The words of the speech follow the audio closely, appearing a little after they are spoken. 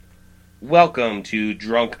Welcome to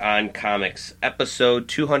Drunk on Comics, episode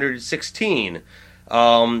 216.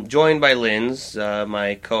 Joined by Linz,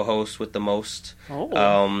 my co-host with the most.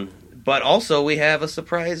 But also we have a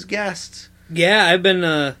surprise guest. Yeah, I've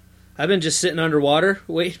been just sitting underwater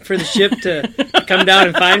waiting for the ship to come down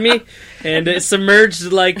and find me, and it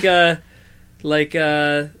submerged like the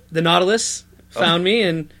Nautilus found me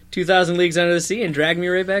in 2,000 Leagues Under the Sea and dragged me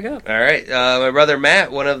right back up. All right, my brother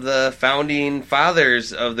Matt, one of the founding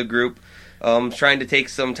fathers of the group, trying to take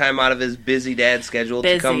some time out of his busy dad schedule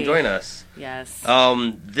to come join us. Yes.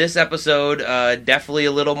 This episode, definitely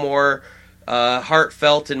a little more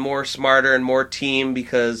heartfelt and more smarter and more team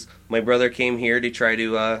because my brother came here to try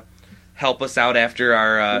to help us out after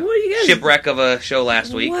our shipwreck of a show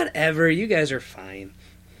last week. Whatever, you guys are fine.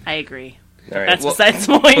 I agree. All right. That's besides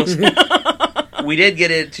the point. We did get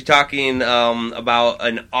into talking about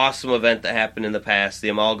an awesome event that happened in the past, the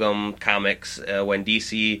Amalgam Comics, when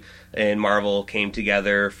DC and Marvel came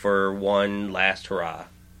together for one last hurrah.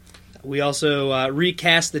 We also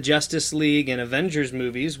recast the Justice League and Avengers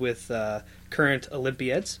movies with current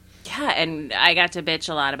Olympiads. Yeah, and I got to bitch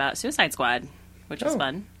a lot about Suicide Squad, which was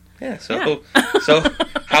fun. Yeah, so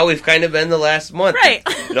how we've kind of been the last month. Right.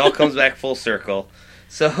 It all comes back full circle.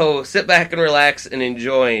 So sit back and relax and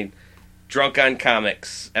enjoy Drunk on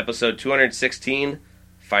Comics, episode 216,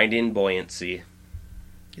 Finding Buoyancy.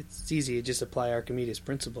 It's easy, you just apply Archimedes'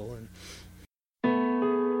 principle and...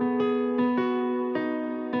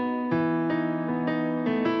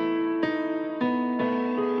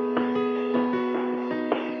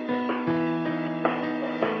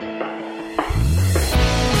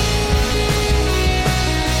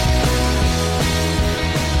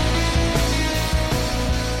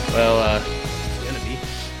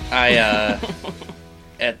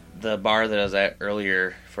 At the bar that I was at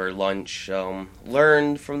earlier for lunch,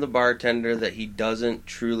 learned from the bartender that he doesn't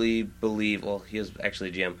truly believe, well, he is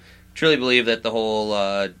actually GM, truly believe that the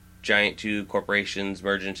whole giant two corporations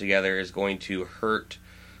merging together is going to hurt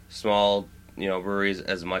small, breweries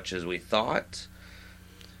as much as we thought.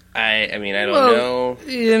 I don't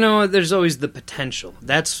know. There's always the potential.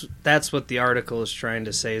 That's what the article is trying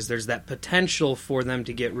to say, is there's that potential for them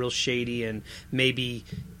to get real shady and maybe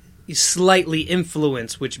slightly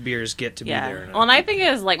influence which beers get to be there. Well, and I think it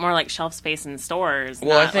was more like shelf space in stores.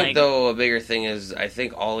 Well, I think, though, a bigger thing is I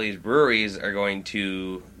think all these breweries are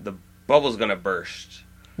the bubble's going to burst.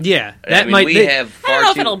 Yeah. I don't know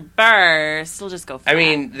if it'll burst. It'll just go flat.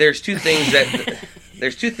 There's two things that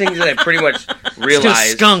I pretty much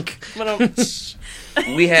realized. Skunk.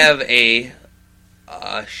 We have a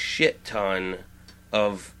shit ton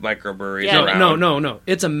of microbreweries around. No.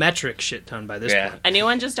 It's a metric shit ton by this point. A new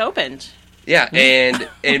one just opened. Yeah,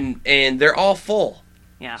 and they're all full.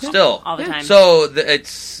 Yeah. Still. All the time. So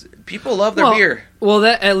people love their beer. Well,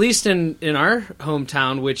 that at least in our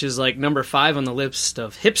hometown, which is like number 5 on the list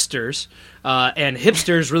of hipsters, and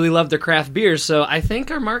hipsters really love their craft beers. So I think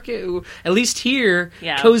our market, at least here,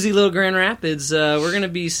 cozy little Grand Rapids, we're going to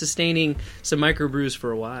be sustaining some microbrews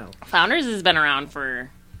for a while. Founders has been around for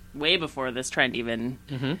way before this trend even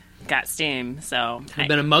got steam. So I've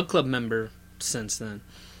been a Mug Club member since then.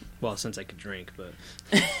 Well, since I could drink, but...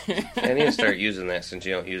 I need to start using that since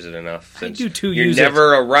you don't use it enough. Since I do too. You're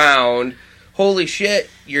never around. Holy shit,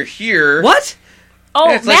 you're here. What?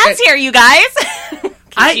 Oh, Matt's here, you guys.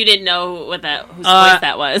 You didn't know whose voice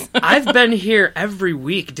that was. I've been here every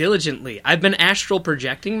week diligently. I've been astral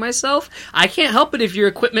projecting myself. I can't help it if your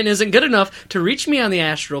equipment isn't good enough to reach me on the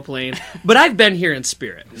astral plane, but I've been here in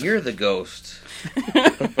spirit. You're the ghost.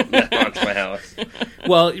 That haunts my house.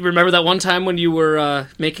 Well, you remember that one time when you were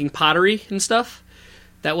making pottery and stuff?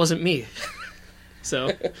 That wasn't me. So I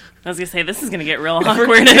was going to say, this is going to get real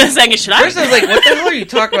awkward in a second. First I was like, what the hell are you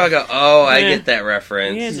talking about? I go, I get that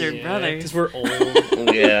reference. You guys are brothers. Because we're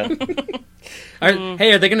old. Yeah.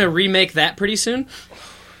 Are they going to remake that pretty soon?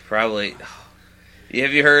 Probably.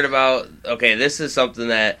 Have you heard about... Okay, this is something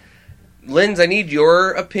that... Linz, I need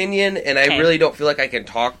your opinion, and I really don't feel like I can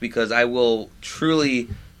talk because I will truly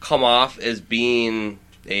come off as being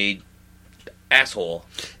a asshole.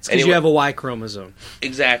 It's because you have a Y chromosome.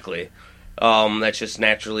 Exactly. That's just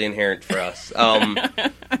naturally inherent for us.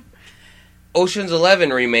 Ocean's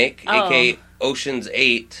 11 remake, aka Ocean's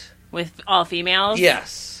 8. With all females?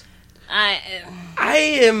 Yes. I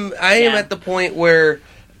am at the point where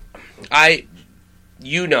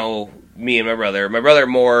me and my brother. My brother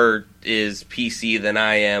more is PC than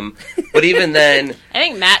I am, but even then, I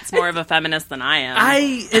think Matt's more of a feminist than I am.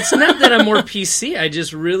 It's not that I'm more PC. I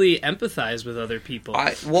just really empathize with other people.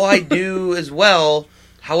 I do as well.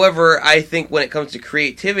 However, I think when it comes to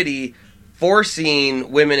creativity,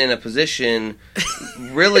 forcing women in a position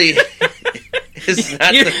really is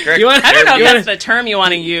not the correct term. I don't know if that's the term you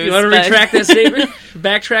want to use. You want to retract that statement?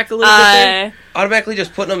 Backtrack a little bit there? Automatically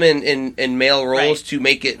just putting them in male roles to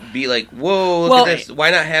make it be like, whoa, look at this. Why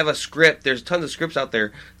not have a script? There's tons of scripts out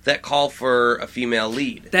there that call for a female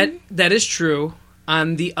lead. That is true.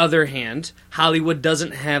 On the other hand, Hollywood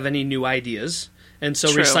doesn't have any new ideas. And so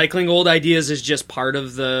recycling old ideas is just part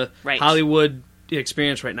of the Hollywood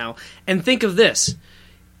experience right now. And think of this.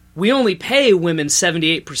 We only pay women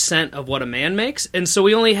 78% of what a man makes, and so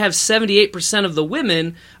we only have 78% of the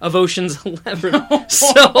women of Ocean's 11.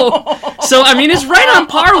 So I mean, it's right on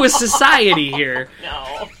par with society here.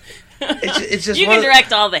 No. It's just you can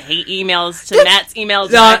direct all the hate emails to Matt's emails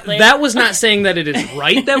directly. That was not saying that it is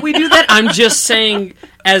right that we do that. I'm just saying,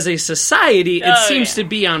 as a society, it seems to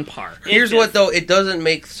be on par. Here's what, though. It doesn't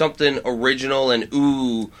make something original and,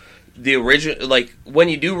 the original, like, when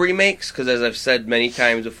you do remakes, because as I've said many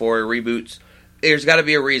times before, reboots, there's got to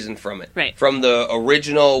be a reason from it. Right. From the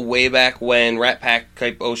original way back when, Rat Pack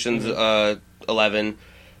type Ocean's 11,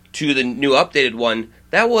 to the new updated one,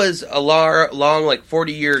 that was a long, like,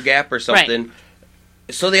 40-year gap or something.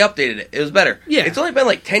 Right. So they updated it. It was better. Yeah. It's only been,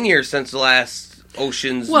 like, 10 years since the last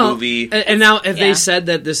Ocean's movie. And now, have they said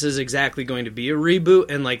that this is exactly going to be a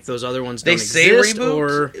reboot, and, like, those other ones don't exist? They say reboot,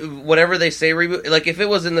 or whatever they say reboot. Like, if it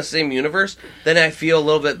was in the same universe, then I feel a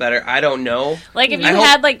little bit better. I don't know. Like, if you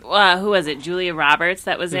had, like, who was it? Julia Roberts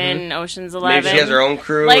that was in Ocean's 11? Maybe she has her own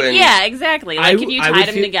crew. Like, yeah, exactly. Like, if you tied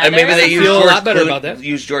them together. And maybe they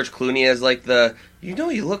use George Clooney as, like, the... You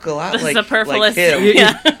look a lot like him.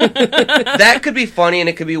 Yeah. That could be funny, and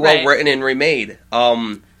it could be well written and remade.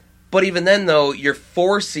 But even then, though, you're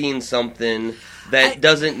forcing something that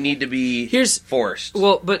doesn't need to be forced.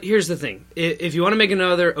 Well, but here's the thing. If you want to make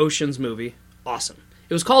another Ocean's movie, awesome.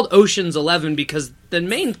 It was called Ocean's 11 because the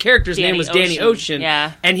main character's name was Danny Ocean.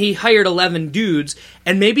 Yeah. And he hired 11 dudes,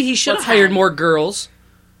 and maybe he should have hired more girls.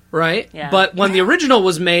 Right? Yeah. But when the original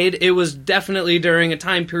was made, it was definitely during a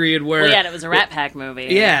time period where... Well, yeah, it was a Rat Pack movie.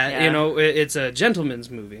 Yeah, it's a gentleman's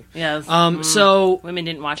movie. Yes. So... Women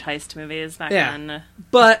didn't watch heist movies back then.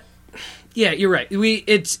 But, yeah, you're right.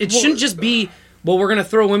 It shouldn't just be, well, we're going to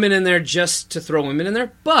throw women in there just to throw women in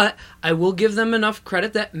there, but I will give them enough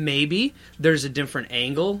credit that maybe there's a different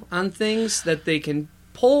angle on things that they can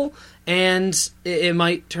pull, and it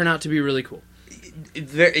might turn out to be really cool.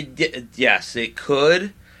 Yes, it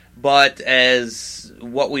could. But as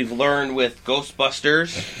what we've learned with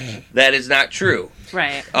Ghostbusters, that is not true.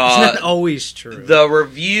 Right. It's not always true. The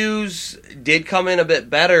reviews did come in a bit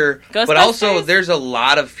better, but also there's a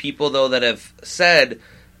lot of people, though, that have said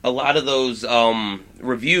a lot of those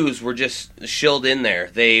reviews were just shilled in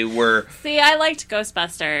there. They were... See, I liked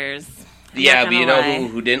Ghostbusters. Yeah, but you know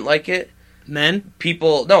who didn't like it? Men?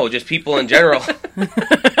 People... No, just people in general.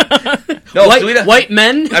 No, white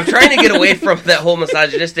men? I'm trying to get away from that whole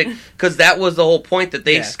misogynistic, because that was the whole point that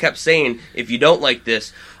they kept saying, if you don't like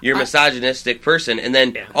this, you're a misogynistic person. And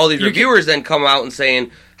then all these reviewers then come out and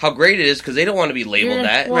saying how great it is, because they don't want to be labeled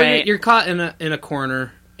that. Well, right. You're caught in a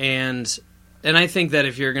corner, and I think that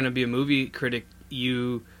if you're going to be a movie critic,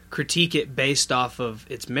 you critique it based off of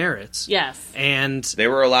its merits. Yes. And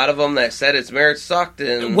there were a lot of them that said its merits sucked.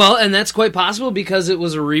 And that's quite possible because it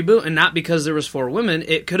was a reboot and not because there was 4 women.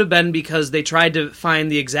 It could have been because they tried to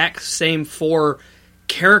find the exact same 4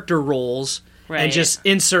 character roles and just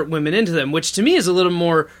insert women into them, which to me is a little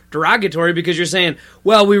more derogatory because you're saying,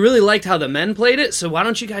 well, we really liked how the men played it, so why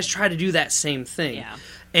don't you guys try to do that same thing? Yeah.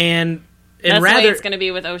 And that's the way it's going to be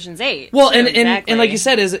with Ocean's 8. Well, and like you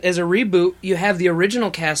said, as a reboot, you have the original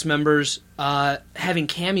cast members having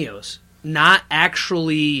cameos, not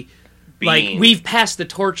actually like we've passed the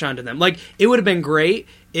torch onto them. Like it would have been great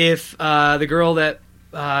if the girl that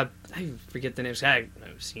I forget the name.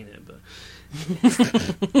 I've seen it, but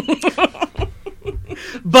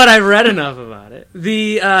but I read enough about it.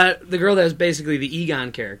 The girl that was basically the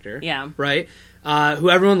Egon character, right. Who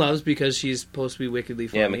everyone loves because she's supposed to be wickedly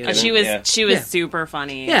funny. Yeah, she was super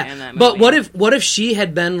funny in that movie. But what if she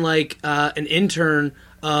had been like an intern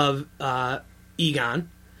of Egon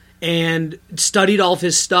and studied all of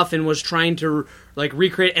his stuff and was trying to like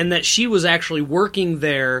recreate, and that she was actually working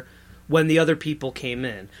there when the other people came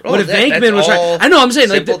in. What if Venkman was trying? I know, I'm saying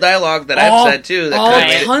simple like dialogue that I've said too.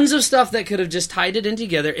 That tons of stuff that could have just tied it in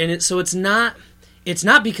together, and so it's not. It's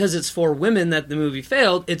not because it's 4 women that the movie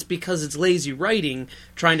failed. It's because it's lazy writing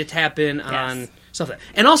trying to tap in on stuff.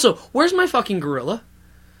 And also, where's my fucking gorilla?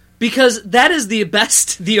 Because that is the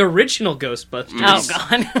original Ghostbusters. Oh,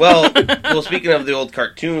 God. Well, speaking of the old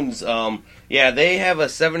cartoons, they have a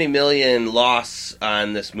 $70 million loss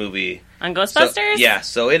on this movie. On Ghostbusters?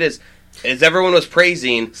 So it is... as everyone was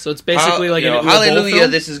praising. So it's basically like an hallelujah,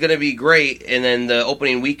 this is going to be great, and then the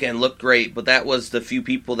opening weekend looked great, but that was the few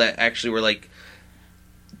people that actually were like,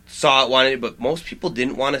 saw it, wanted it, but most people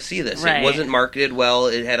didn't want to see this. Right. It wasn't marketed well.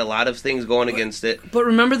 It had a lot of things going against it. But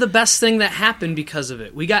remember the best thing that happened because of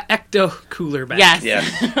it. We got Ecto Cooler back.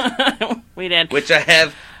 Yes. We did. Which I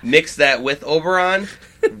have mixed that with Oberon.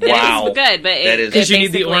 Wow. It is good, but because you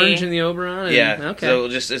need the orange in the Oberon? Okay. So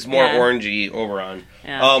it's more orangey Oberon.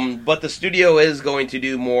 Yeah. But the studio is going to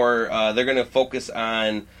do more, they're going to focus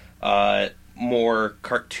on more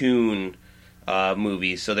cartoon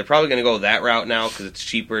movies, so they're probably going to go that route now because it's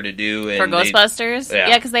cheaper to do. And for Ghostbusters,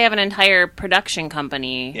 because they have an entire production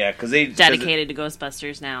company. Dedicated to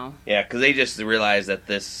Ghostbusters now. Yeah, because they just realized that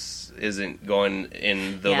this isn't going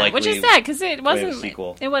in the likely, which is sad because it wasn't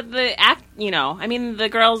sequel. It was the act. I mean, the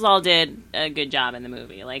girls all did a good job in the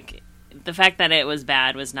movie. Like the fact that it was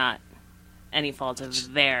bad was not any fault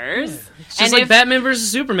of theirs. Yeah. It's just like Batman versus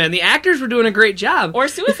Superman. The actors were doing a great job. Or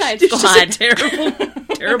Suicide Squad. It's just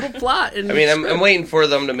a terrible plot. I mean, I'm waiting for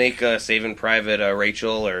them to make Saving Private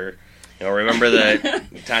Rachel, or remember the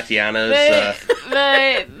Tatiana's.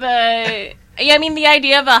 I mean, the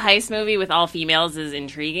idea of a heist movie with all females is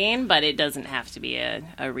intriguing, but it doesn't have to be a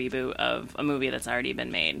reboot of a movie that's already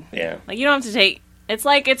been made. Yeah, like you don't have to take.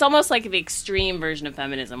 It's almost like the extreme version of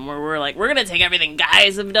feminism, where we're like, we're gonna take everything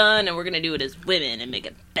guys have done and we're gonna do it as women and make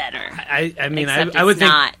it better. I mean, I would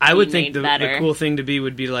think the cool thing to be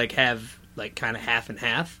would be like have like kind of half and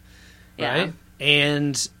half, right?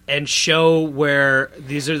 And show where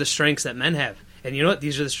these are the strengths that men have, and you know what,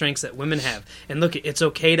 these are the strengths that women have. And look, it's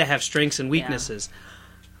okay to have strengths and weaknesses,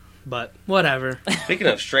 but whatever. Speaking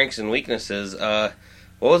of strengths and weaknesses, what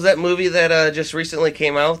was that movie that just recently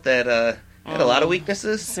came out that? Had a lot of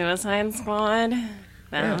weaknesses. Suicide Squad.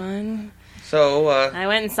 That one. So, I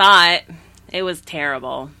went and saw it. It was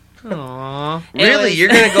terrible. Aww. Really? You're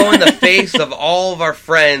going to go in the face of all of our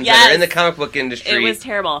friends that are in the comic book industry. It was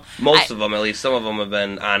terrible. Most of them, at least. Some of them have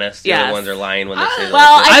been honest. The other ones are lying when they say that.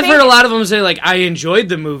 Well, I've heard a lot of them say, like, I enjoyed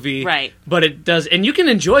the movie. Right. But it does... And you can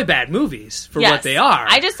enjoy bad movies for what they are.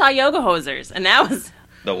 I just saw Yoga Hosers, and that was...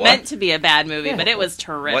 The what? Meant to be a bad movie, but it was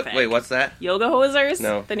terrific. Wait, what's that? Yoga Hosers?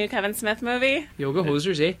 No. The new Kevin Smith movie? Yoga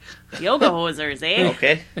Hosers, eh? Yoga Hosers, eh?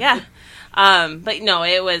 Okay. Yeah. But no,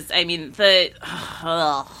 it was, I mean, the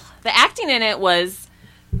acting in it was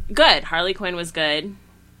good. Harley Quinn was good.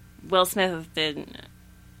 Will Smith did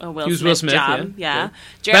a Will Smith job. Yeah.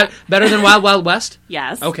 Better than Wild Wild West?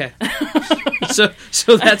 Yes. Okay. So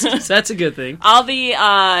that's a good thing. All the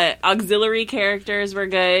auxiliary characters were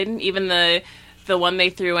good. Even the one they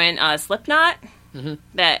threw in, Slipknot,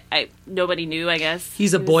 that nobody knew, I guess.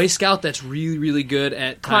 He's a Boy Scout that's really, really good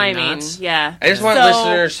at climbing. Knots. Yeah. I just want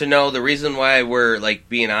listeners to know the reason why we're like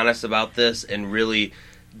being honest about this and really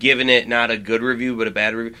giving it not a good review but a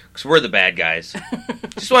bad review, because we're the bad guys.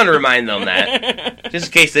 Just want to remind them that, just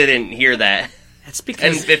in case they didn't hear that. That's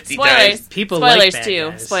because 50 spoilers. times. People spoilers like bad too.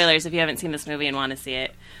 guys. Spoilers if you haven't seen this movie and want to see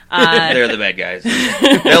it. They're the bad guys.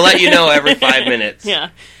 They'll let you know every 5 minutes. Yeah.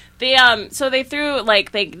 So they threw,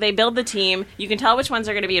 like, they build the team. You can tell which ones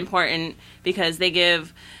are going to be important because they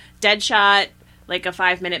give Deadshot, like, a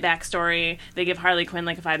 5-minute backstory. They give Harley Quinn,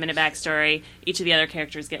 like, a 5-minute backstory. Each of the other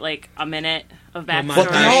characters get, like, a minute of backstory.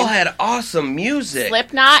 But they all had awesome music.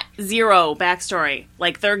 Slipknot, 0 backstory.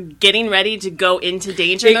 Like, they're getting ready to go into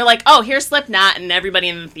danger, and they're like, oh, here's Slipknot, and everybody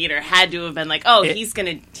in the theater had to have been like, oh, he's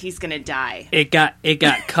gonna die. It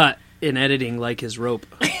got cut in editing like his rope.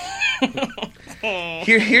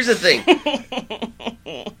 Here's the thing.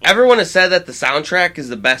 Everyone has said that the soundtrack is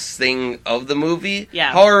the best thing of the movie.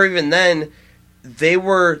 Yeah. However, even then, they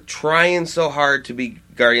were trying so hard to be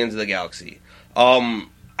Guardians of the Galaxy.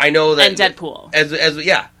 I know that... And Deadpool.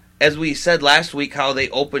 As we said last week, how they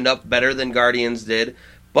opened up better than Guardians did,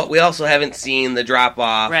 but we also haven't seen the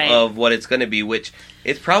drop-off of what it's going to be, which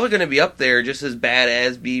it's probably going to be up there just as bad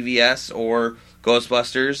as BVS or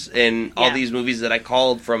Ghostbusters and all these movies that I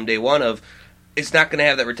called from day one of... It's not going to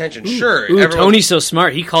have that retention. Sure. Tony's so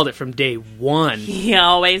smart. He called it from day one. He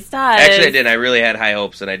always does. Actually, I did. I really had high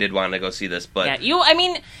hopes, and I did want to go see this. But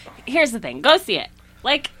here's the thing. Go see it.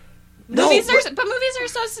 Like, movies are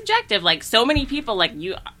so subjective. Like, so many people, like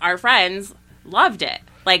you, our friends, loved it.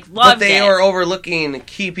 But they are overlooking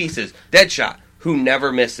key pieces. Deadshot, who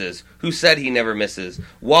never misses, who said he never misses.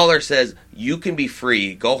 Waller says, you can be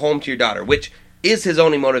free. Go home to your daughter, which is his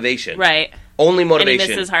only motivation. Right. Only motivation. And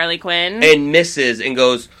he misses Harley Quinn. And misses and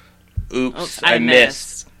goes, oops, I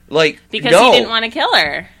missed. Like, because he didn't want to kill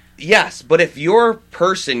her. Yes, but if your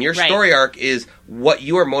person, your story arc is what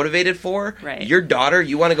you are motivated for, your daughter,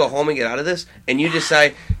 you want to go home and get out of this, and you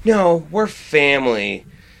decide, no, we're family.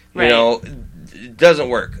 You know, it doesn't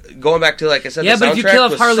work. Going back to, like I said, yeah, the but if you kill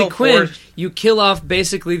off Harley Quinn, forced. you kill off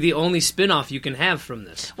basically the only spin-off you can have from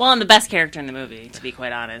this. Well, and the best character in the movie, to be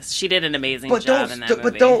quite honest. She did an amazing job in that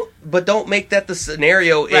movie. But don't make that the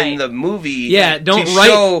scenario in the movie. Yeah,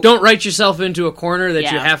 don't write yourself into a corner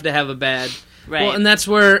that you have to have a bad. Right. Well, and that's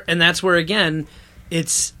where again,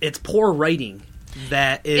 it's poor writing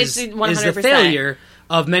that is the failure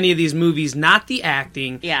of many of these movies. Not the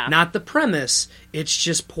acting, not the premise. It's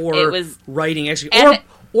just poor writing, actually,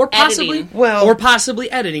 or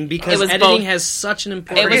possibly editing, because editing has such an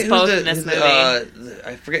important. It was both in this movie.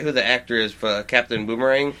 I forget who the actor is for Captain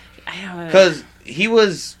Boomerang, because he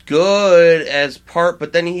was good as part,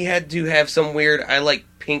 but then he had to have some weird. I like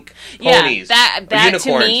pink ponies. Yeah, that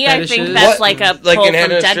to me, I think that's like a pull from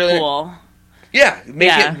Deadpool. Yeah, make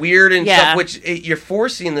it weird and stuff, which you're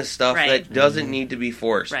forcing the stuff that doesn't need to be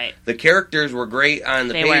forced. Right. The characters were great on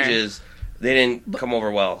the pages. They didn't come over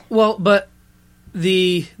well. Well, but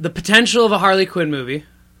the potential of a Harley Quinn movie,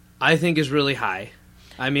 I think, is really high.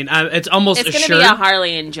 I mean, it's almost assured. It's going to be a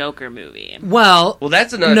Harley and Joker movie. Well,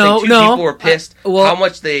 that's another thing, too. People were pissed how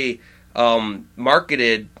much they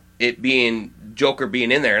marketed it being Joker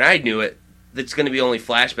being in there, and I knew it. It's going to be only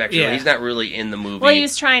flashbacks. Yeah. He's not really in the movie. Well, he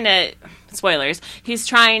was trying to... Spoilers. He's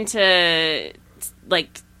trying to,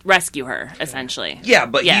 like, rescue her, essentially. Yeah,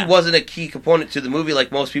 but he wasn't a key component to the movie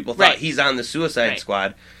like most people thought. He's on the Suicide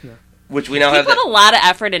Squad. Yeah. Which we now have. He put a lot of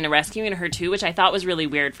effort into rescuing her too, which I thought was really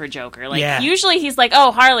weird for Joker. Like usually he's like,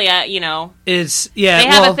 "Oh, Harley, it's they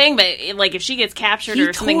have a thing," but like if she gets captured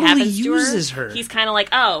or something happens to her, he's kind of like,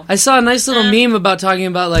 "Oh." I saw a nice little meme about talking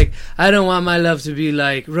about like, I don't want my love to be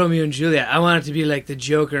like Romeo and Juliet. I want it to be like the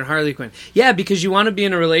Joker and Harley Quinn. Yeah, because you want to be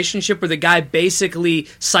in a relationship where the guy basically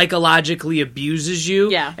psychologically abuses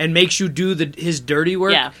you and makes you do his dirty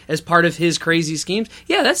work as part of his crazy schemes.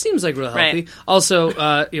 Yeah, that seems like real healthy. Right. Also,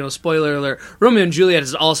 spoiler alert, Romeo and Juliet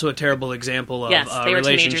is also a terrible example of they were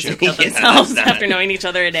teenagers who killed themselves after knowing each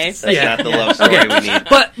other a day. That's not the love story we need.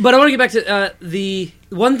 But I want to get back to the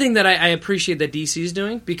one thing that I appreciate that DC is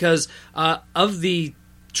doing, because of the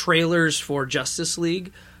trailers for Justice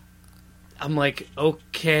League, I'm like,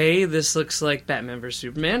 okay, this looks like Batman vs.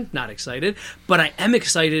 Superman. Not excited. But I am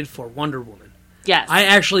excited for Wonder Woman. Yes. I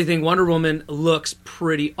actually think Wonder Woman looks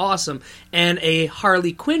pretty awesome. And a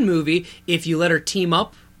Harley Quinn movie, if you let her team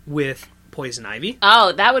up with Poison Ivy.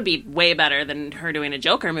 Oh, that would be way better than her doing a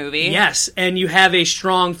Joker movie. Yes, and you have a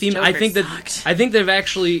strong female. I think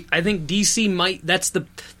DC might. That's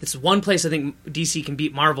one place I think DC can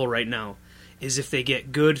beat Marvel right now, is if they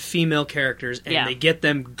get good female characters and they get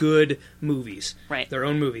them good movies. Right. Their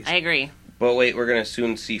own movies. I agree. But wait, we're going to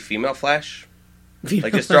soon see female Flash?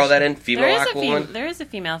 Just throw that in? Female Aquaman? There is a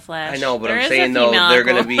female Flash. I know, but I'm saying, though, they're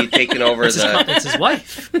going to be taking over It's his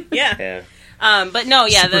wife. Yeah. But no,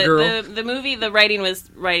 the movie, the writing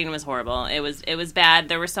was horrible. It was bad.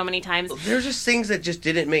 There were so many times. There's just things that just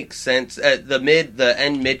didn't make sense at the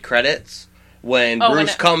mid credits when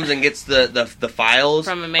Bruce comes and gets the files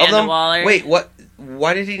from Amanda Waller. Wait, what?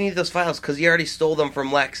 Why did he need those files? Because he already stole them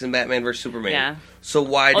from Lex in Batman vs Superman. Yeah. So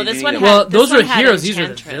why did he need them? Well, those were heroes. These are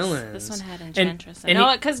the villains. This one had Enchantress.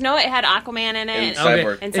 Because it had Aquaman in it. And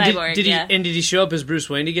Cyborg. And Cyborg, did he show up as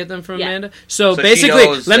Bruce Wayne to get them from Amanda? So basically,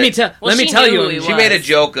 let me tell you. She made a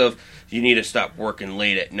joke of, you need to stop working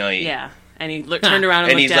late at night. Yeah. And he turned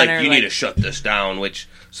around and looked at her. And he's like, you need to shut this down,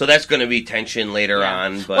 so that's going to be tension later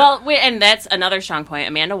on. But. Well, and that's another strong point.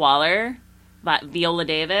 Amanda Waller, Viola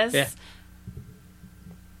Davis,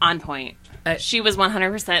 on point. She was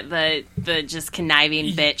 100% the just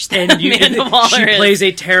conniving bitch that Amanda Waller is. She plays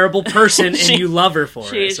a terrible person, and you love her for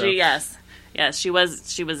it. Yes, she was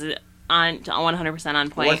on 100% on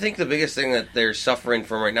point. Well, I think the biggest thing that they're suffering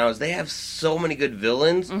from right now is they have so many good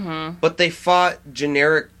villains, but they fought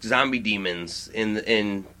generic zombie demons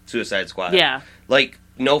in Suicide Squad. Yeah, like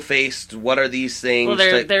No-Faced. What are these things?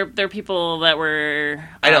 Well, they're people that were.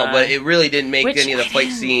 I know, but it really didn't make any of the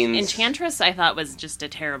fight scenes. Enchantress, I thought, was just a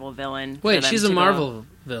terrible villain. Wait, she's a Marvel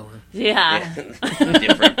villain. Yeah.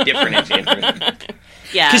 different Enchantress.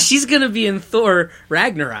 Yeah, because she's gonna be in Thor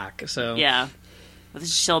Ragnarok. So yeah,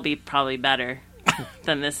 she'll be probably better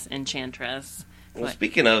than this Enchantress. Well,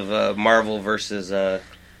 speaking of Marvel versus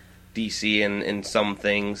DC and some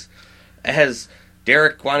things, as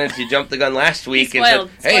Derek wanted to jump the gun last week and said,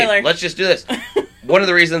 "Hey, let's just do this." One of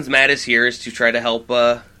the reasons Matt is here is to try to help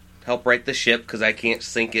right the ship, because I can't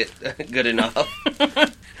sink it good enough.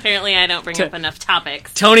 Apparently, I don't bring up enough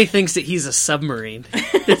topics. Tony thinks that he's a submarine.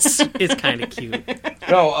 It's kind of cute.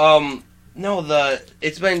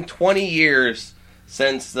 It's been 20 years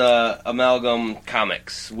since the Amalgam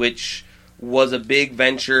Comics, which was a big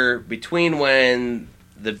venture between when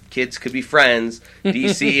the kids could be friends,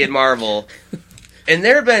 DC and Marvel.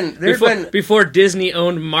 And before Disney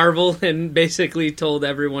owned Marvel and basically told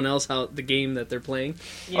everyone else how the game that they're playing.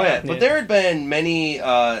 But there had been many.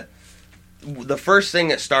 The first thing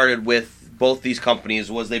that started with both these companies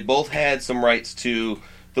was they both had some rights to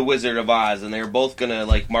The Wizard of Oz, and they were both going to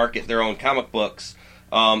like market their own comic books.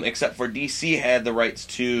 Except for DC had the rights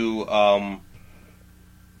to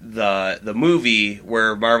the movie,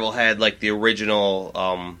 where Marvel had like the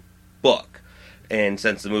original book. And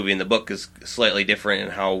since the movie and the book is slightly different in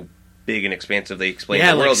how big and expansive they explain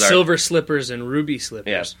the worlds like silver slippers and ruby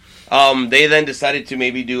slippers. Yeah. They then decided to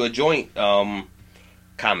maybe do a joint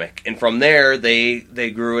comic. And from there,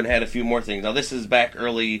 they grew and had a few more things. Now, this is back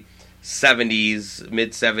early 70s,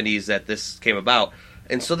 mid-70s that this came about.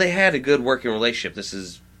 And so they had a good working relationship. This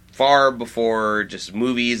is far before just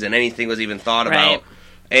movies and anything was even thought about.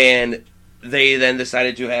 And they then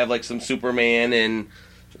decided to have like some Superman and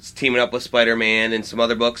teaming up with Spider-Man and some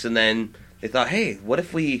other books, and then they thought, hey, what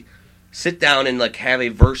if we sit down and like have a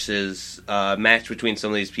versus match between some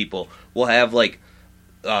of these people? We'll have like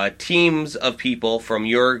teams of people from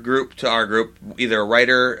your group to our group, either a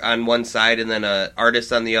writer on one side and then an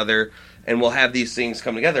artist on the other, and we'll have these things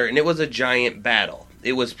come together. And it was a giant battle.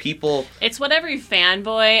 It was people... It's what every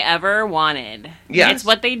fanboy ever wanted. Yes. It's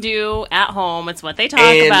what they do at home. It's what they talk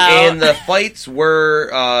about. And the fights were...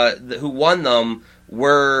 who won them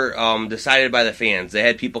were decided by the fans. They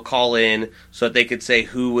had people call in so that they could say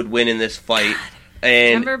who would win in this fight.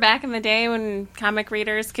 And remember back in the day when comic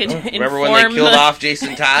readers could remember when they killed off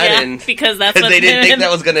Jason Todd? And because they didn't think that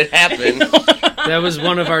was going to happen. That was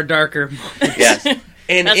one of our darker moments. Yes.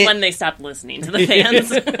 And that's when they stopped listening to the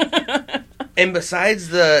fans. And besides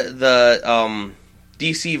the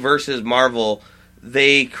DC versus Marvel,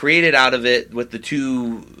 they created out of it with the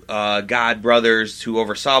two God brothers who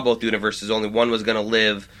oversaw both universes. Only one was going to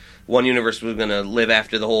live. One universe was going to live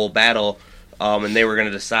after the whole battle, and they were going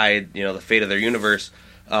to decide, the fate of their universe.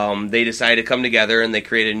 They decided to come together, and they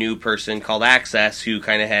created a new person called Access, who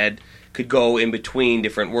kind of could go in between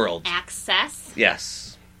different worlds. Access?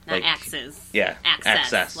 Yes. Not axes. Yeah.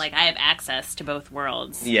 Access. Like, I have access to both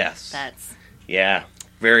worlds. Yes. That's... Yeah.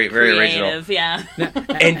 Very, very creative, original. Yeah.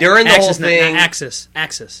 And during the whole thing... Axis.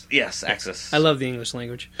 Yes, Axis. I love the English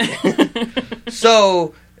language.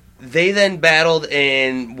 So, they then battled,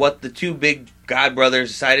 and what the two big God brothers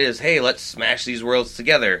decided is, hey, let's smash these worlds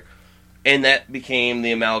together. And that became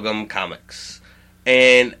the Amalgam Comics.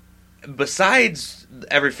 And besides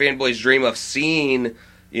every fanboy's dream of seeing...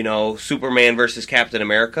 Superman versus Captain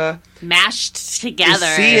America mashed together.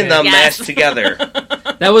 Seeing them mashed together.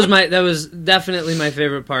 That was definitely my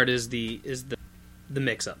favorite part. Is the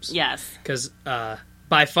mix-ups. Yes, because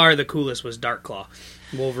by far the coolest was Darkclaw,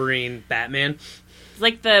 Wolverine, Batman. It's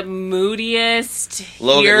like the moodiest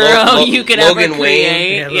hero you could ever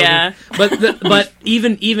create. Yeah. But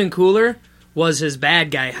even cooler was his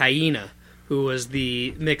bad guy Hyena, who was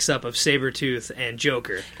the mix-up of Sabretooth and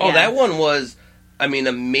Joker. Oh, yeah. That one was.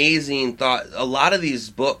 Amazing thought. A lot of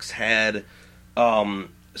these books had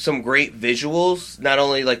some great visuals, not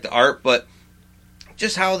only like the art, but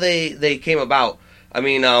just how they came about.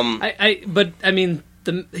 Here's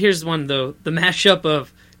one though: the mashup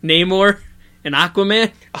of Namor and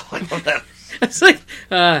Aquaman. Oh, I love that. It's like,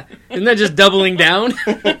 isn't that just doubling down?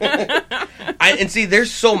 And see,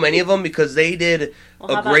 there's so many of them because they did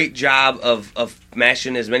a great job of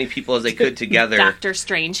mashing as many people as they could together. Doctor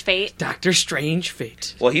Strange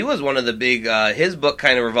Fate. Well, he was one of the big... his book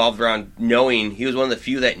kind of revolved around knowing... He was one of the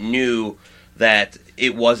few that knew that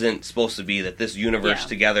it wasn't supposed to be, that this universe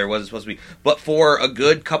together wasn't supposed to be. But for a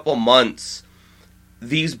good couple months,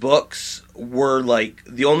 these books were like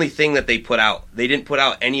the only thing that they put out. They didn't put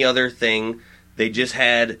out any other thing. They just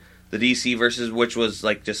had the DC versus, which was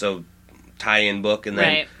like just a tie-in book, and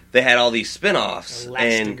then they had all these spin-offs.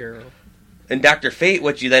 And Dr. Fate,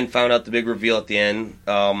 which you then found out the big reveal at the end,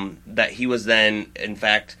 that he was then, in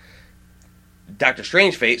fact, Dr.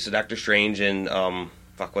 Strange Fate, so Dr. Strange and,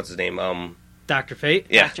 what's his name? Dr. Fate?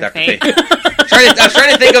 Yeah, Dr. Fate. I was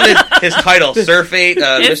trying to think of his title, Sir Fate,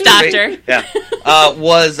 it's Mr. Doctor. Fate. Yeah.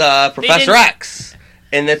 Was Professor X.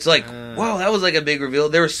 And it's like, wow, that was like a big reveal.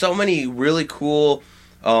 There were so many really cool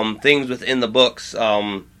things within the books.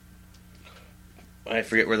 I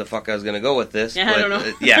forget where the fuck I was going to go with this. Yeah, but, I don't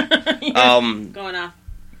know. Yeah. Going off.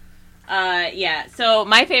 Yeah, so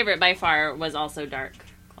my favorite by far was also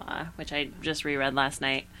Darkclaw, which I just reread last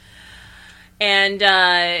night. And,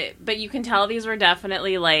 but you can tell these were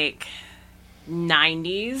definitely like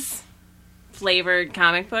 90s flavored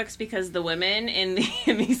comic books because the women in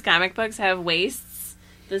these comic books have waists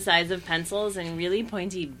the size of pencils and really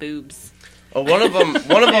pointy boobs. One of them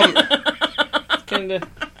Kinda.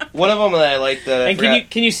 One of them that I liked. And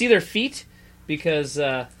can you see their feet? Because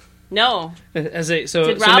no. Did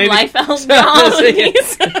Rob maybe, Liefeld draw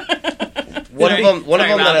these? One of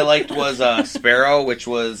them that I liked was Sparrow, which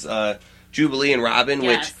was Jubilee and Robin,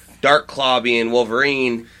 Yes. which Darkclaw being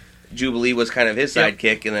Wolverine, Jubilee was kind of his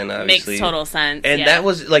sidekick, and then obviously makes total sense. And that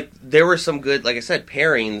was there were some good, like I said,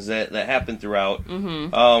 pairings that happened throughout.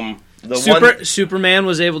 Mm-hmm. Superman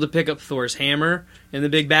was able to pick up Thor's hammer in the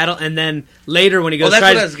big battle, and then later when he goes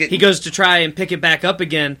he goes to try and pick it back up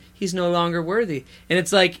again, he's no longer worthy. And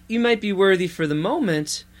it's like, you might be worthy for the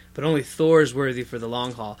moment, but only Thor's worthy for the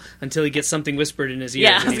long haul, until he gets something whispered in his ear.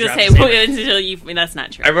 Yeah, I was going to say, that's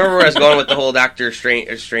not true. I remember where I was going with the whole Doctor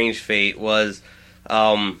Strange fate was,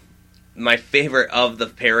 my favorite of the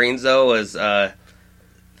pairings, though, was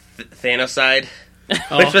Thanoside.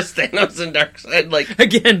 Which was Thanos and Darkseid,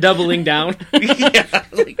 again doubling down. Yeah,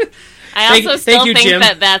 I also still think Jim.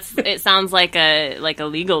 It sounds like a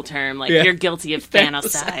legal term. You're guilty of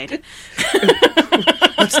Thanoside.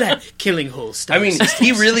 What's that? Killing whole stuff. I mean,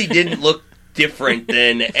 he really didn't look different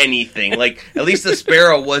than anything. At least the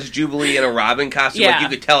Sparrow was Jubilee in a Robin costume. Yeah. You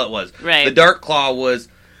could tell it was. Right. The Darkclaw was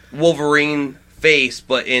Wolverine face,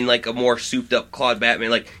 but in a more souped up clawed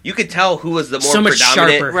Batman. You could tell who was the more so much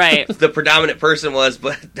predominant, sharper. Right? The predominant person was,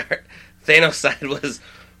 but Thanos side was.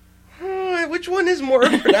 Which one is more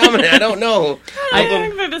predominant? I don't know. I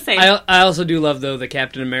think they're the same. I also do love though the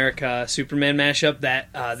Captain America Superman mashup.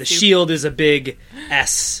 That the shield is a big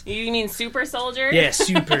S. You mean Super Soldier? Yeah,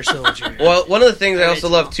 Super Soldier. Well, one of the things I also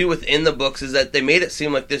love too within the books is that they made it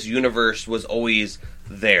seem like this universe was always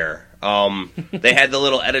there. They had the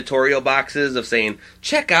little editorial boxes of saying,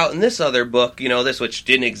 check out in this other book, this which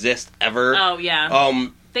didn't exist ever. Oh, yeah.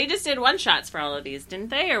 They just did one-shots for all of these, didn't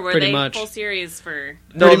they? Or were they full series for...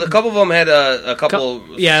 No, a couple of them had a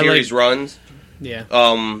couple series runs. Yeah.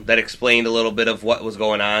 That explained a little bit of what was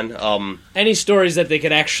going on. Any stories that they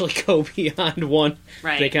could actually go beyond one.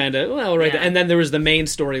 Right. They kind of, there. And then there was the main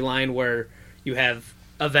storyline where you have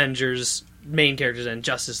Avengers main characters and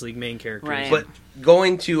Justice League main characters. Right. But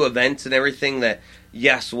going to events and everything that,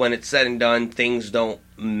 yes, when it's said and done, things don't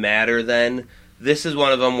matter then. This is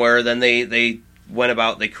one of them where then they went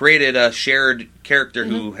about, they created a shared character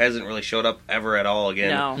who hasn't really showed up ever at all again.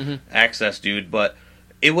 No. Access Dude. But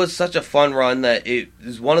it was such a fun run that it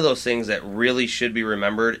is one of those things that really should be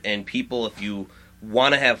remembered. And people, if you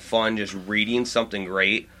want to have fun just reading something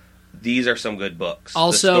great, these are some good books.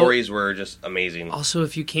 Also, the stories were just amazing. Also,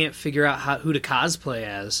 if you can't figure out who to cosplay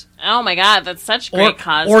as. Oh my god, that's such great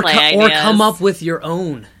cosplay ideas. Or come up with your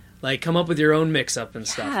own. Come up with your own mix-up and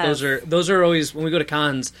stuff. Yes. Those are always, when we go to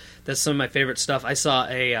cons, that's some of my favorite stuff. I saw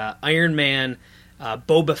a Iron Man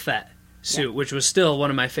Boba Fett suit, which was still one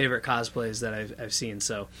of my favorite cosplays that I've seen.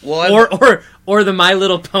 So, or the My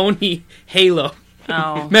Little Pony Halo.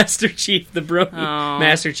 Oh. Master Chief,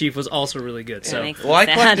 Master Chief was also really good. So, I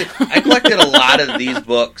collected a lot of these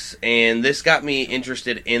books, and this got me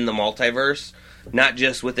interested in the multiverse, not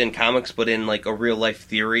just within comics, but in a real life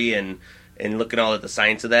theory and looking all at the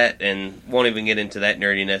science of that, and won't even get into that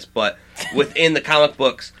nerdiness. But within the comic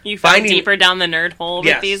books, you fell deeper down the nerd hole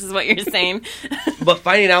with these, is what you're saying. But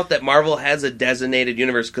finding out that Marvel has a designated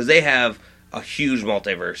universe, because they have a huge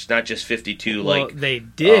multiverse, not just 52. Well, they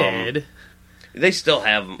did. They still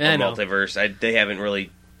have a multiverse. They haven't really.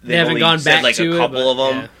 They haven't gone back to a couple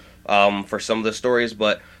of them for some of the stories,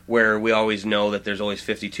 but where we always know that there's always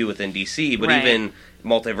 52 within DC. But even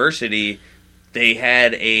Multiversity, they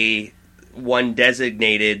had one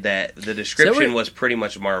designated that the description was pretty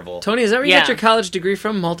much Marvel. Tony, is that where you got your college degree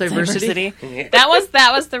from? Multiversity? That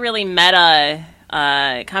was the really meta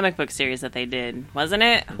comic book series that they did, wasn't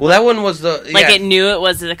it? Well, that one was it knew it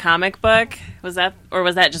was a comic book. Was that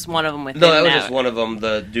just one of them? No, that was just one of them.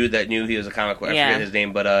 The dude that knew he was a comic book. I forget his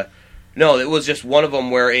name, but no, it was just one of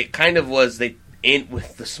them where it kind of was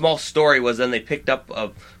with the small story was then they picked up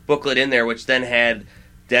a booklet in there which then had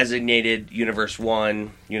designated Universe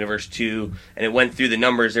 1, Universe 2, and it went through the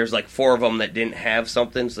numbers. There's 4 of them that didn't have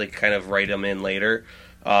something, so they kind of write them in later.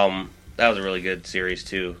 That was a really good series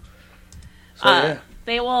too. So,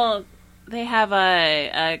 They have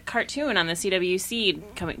a cartoon on the CW Seed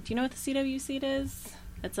coming. Do you know what the CW Seed is?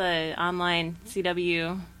 It's an online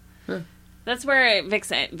CW. Huh. That's where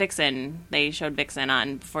Vixen. They showed Vixen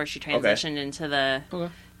on before she transitioned into the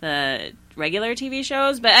regular TV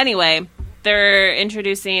shows. But anyway, they're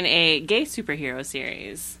introducing a gay superhero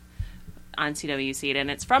series on CW Seed, and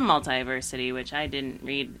it's from Multiversity, which I didn't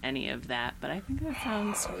read any of that, but I think that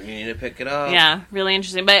sounds... you need to pick it up. Yeah, really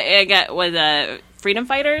interesting. But I got with Freedom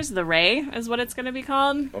Fighters. The Ray is what it's going to be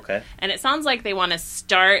called. Okay. And it sounds like they want to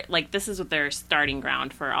start, like, this is what their starting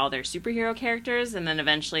ground for all their superhero characters, and then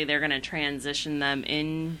eventually they're going to transition them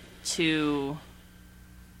into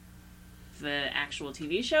the actual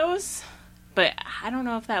TV shows. But I don't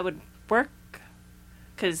know if that would work,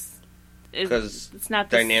 because it's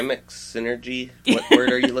not dynamic synergy. What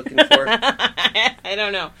word are you looking for? I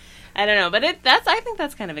don't know, but I think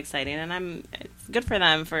that's kind of exciting, and it's good for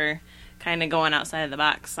them for kind of going outside of the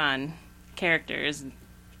box on characters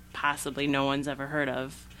possibly no one's ever heard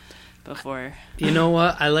of before. You know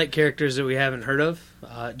what? I like characters that we haven't heard of,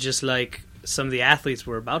 just like some of the athletes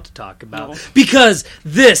we're about to talk about. No. Because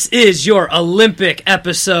this is your Olympic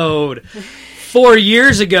episode. 4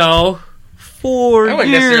 years ago. I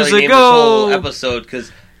wouldn't necessarily name this whole episode,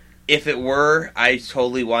 because if it were, I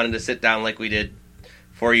totally wanted to sit down like we did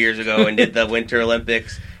 4 years ago and did the Winter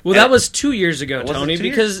Olympics. Well, that was 2 years ago, Tony,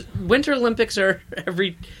 because Winter Olympics are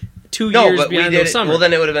every 2 years but beyond we did the summer. Well,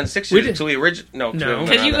 then it would have been 6 years. So we originally... No.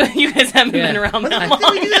 Because you guys haven't been around that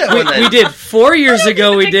long. We did 4 years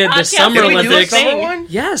ago, we did the Summer Olympics. Did we do a summer one?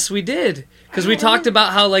 Yes, we did. Because we talked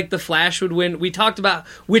about how, like, the Flash would win. We talked about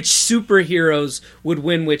which superheroes would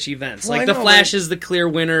win which events. Well, like, the Flash is the clear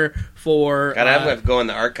winner for... God, I'm going to go in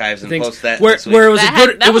the archives and post that where it was a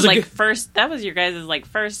good... That was like first... That was your guys' like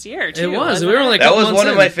first year, too. It was. We were like that was one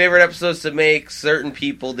of my favorite episodes to make. Certain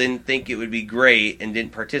people didn't think it would be great and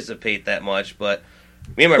didn't participate that much, but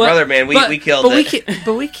me and my brother, man, we killed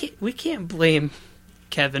it. We can't blame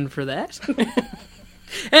Kevin for that.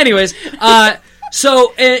 Anyways,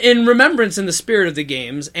 so, in remembrance, in the spirit of the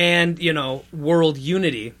games, and, world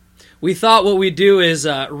unity, we thought what we'd do is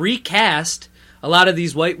recast a lot of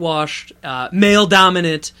these whitewashed,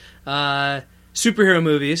 male-dominant superhero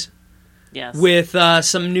movies with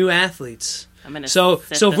some new athletes. So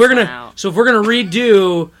if we're gonna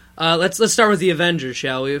redo, let's start with the Avengers,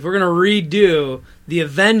 shall we? If we're gonna redo the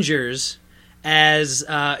Avengers as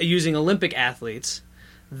using Olympic athletes,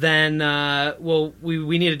 then,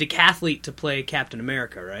 we need a decathlete to play Captain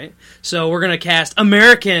America, right? So we're going to cast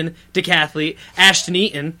American decathlete Ashton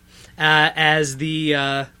Eaton as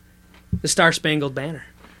the Star-Spangled Banner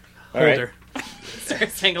holder. Right.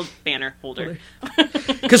 Star-Spangled Banner holder.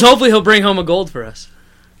 Because hopefully he'll bring home a gold for us.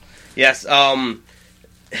 Yes,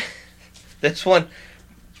 this one,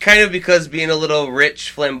 kind of because being a little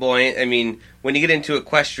rich, flamboyant, I mean, when you get into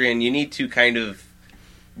equestrian, you need to kind of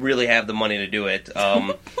really have the money to do it.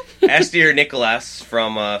 Astier Nicolas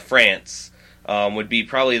from France would be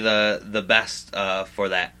probably the best for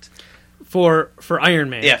that. For Iron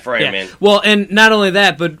Man. Yeah, for Iron Man. Well, and not only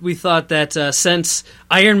that, but we thought that since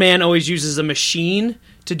Iron Man always uses a machine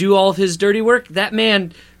to do all of his dirty work, that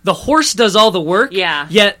man... The horse does all the work,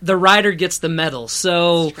 yet the rider gets the medal.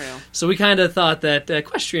 So we kind of thought that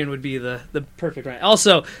equestrian would be the perfect rider.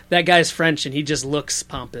 Also, that guy's French, and he just looks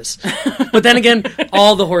pompous. But then again,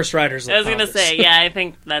 all the horse riders look pompous. I was going to say, I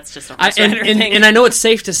think that's just a horse rider thing. And I know it's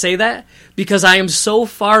safe to say that, because I am so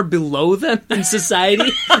far below them in society,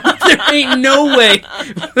 there ain't no way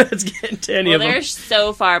that's getting to any of them. Well, they're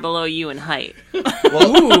so far below you in height.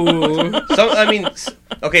 Well,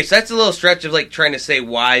 okay, so that's a little stretch of like trying to say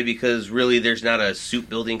why, because really there's not a suit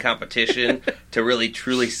building competition to really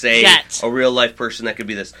truly say a real life person that could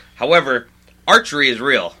be this. However, archery is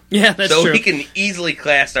real. Yeah, that's true. So we can easily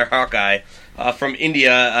cast our Hawkeye from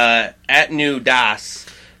India. Anu Das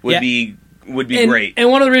would be great. And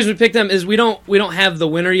one of the reasons we picked them is we don't have the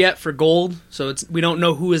winner yet for gold, so we don't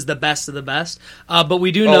know who is the best of the best. But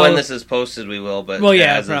we do know when this is posted, we will. But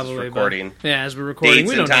as probably recording. As we're recording,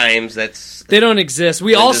 dates and times they don't exist.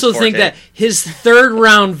 We also think that his third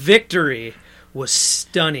round victory was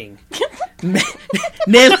stunning.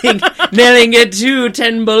 nailing it to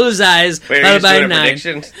 10 bullseyes out by 9.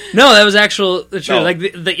 No, that was actual the truth. Like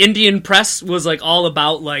the Indian press was like all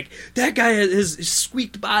about like that guy has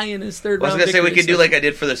squeaked by in his third round. I was gonna say we could do like I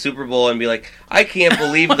did for the Super Bowl and be like, I can't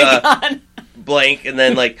believe the blank, and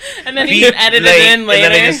then like and then he edited it in later.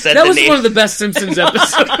 And then I just said that was one of the best Simpsons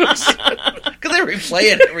episodes because they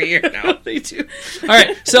replay it every year now. They do. All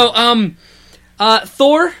right, so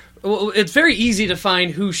Thor. Well, it's very easy to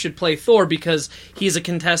find who should play Thor because he's a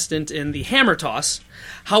contestant in the hammer toss.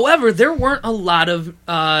 However, there weren't a lot of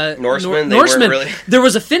Norsemen. Really... There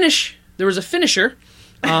was a finisher,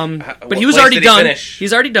 but he was already done.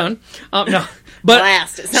 He's already done. No, But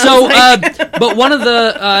blast. It sounds like. But one of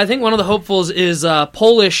the I think one of the hopefuls is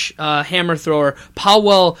Polish hammer thrower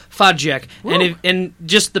Paweł Fajek, and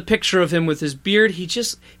just the picture of him with his beard,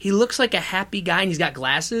 he looks like a happy guy, and he's got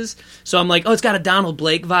glasses. So I'm like, it's got a Donald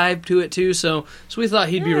Blake vibe to it too. So we thought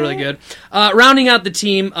he'd be really good. Rounding out the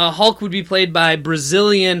team, Hulk would be played by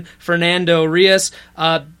Brazilian Fernando Rios.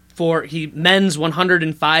 For men's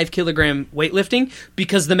 105 kilogram weightlifting,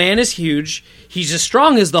 because the man is huge. He's as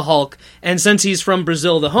strong as the Hulk, and since he's from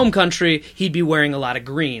Brazil, the home country, he'd be wearing a lot of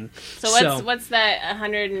green. So what's that?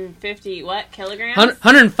 150 kilograms?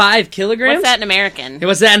 105 kilograms. What's that in American?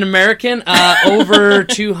 What's that in American? Over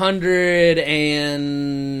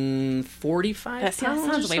 245. That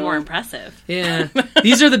sounds way more impressive. Yeah,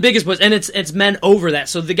 these are the biggest boys, and it's men over that.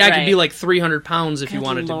 So the guy could be like 300 pounds if you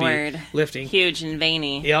wanted to be lifting. Huge and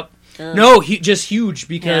veiny. Yep. Ugh. No, just huge,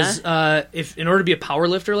 because if in order to be a power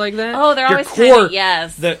lifter like that, they're always core,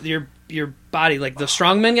 your body, like the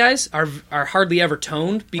strongmen guys, are hardly ever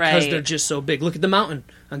toned because they're just so big. Look at the Mountain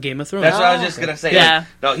on Game of Thrones. That's what I was just gonna say. Yeah.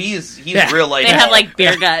 No, he's real light. They have like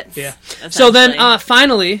beer guts. Yeah. So then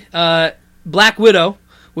finally, Black Widow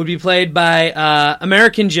would be played by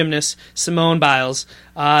American gymnast Simone Biles,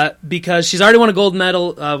 because she's already won a gold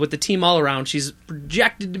medal with the team all around. She's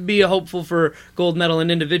projected to be a hopeful for gold medal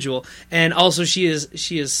in individual, and also she is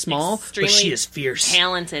small, but she is fierce,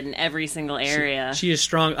 talented in every single area. She is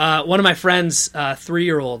strong. One of my friends'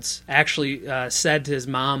 3-year-olds actually said to his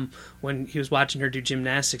mom when he was watching her do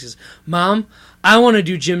gymnastics, is, "Mom, I want to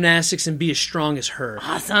do gymnastics and be as strong as her."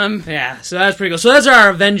 Awesome. Yeah, so that's pretty cool. So that's our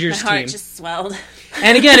Avengers team. My heart just swelled.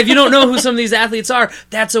 And again, if you don't know who some of these athletes are,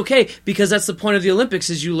 that's okay, because that's the point of the Olympics,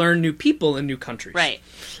 is you learn new people in new countries. Right.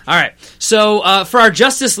 All right. So for our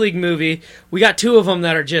Justice League movie, we got 2 of them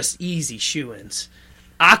that are just easy shoo-ins.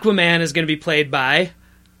 Aquaman is going to be played by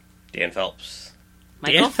Dan Phelps.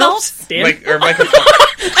 Michael Phelps? Michael Phelps.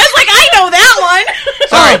 I was like, I know that one.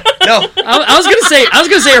 Sorry, no. I was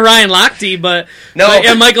gonna say Ryan Lochte, but no.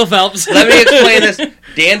 But Michael Phelps. Let me explain this.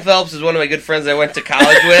 Dan Phelps is one of my good friends I went to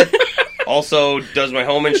college with. Also does my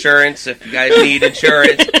home insurance. If you guys need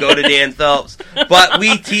insurance, go to Dan Phelps. But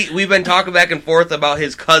we've been talking back and forth about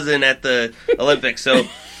his cousin at the Olympics, so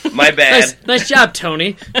my bad. Nice job,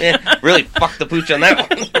 Tony. Yeah, really fucked the pooch on that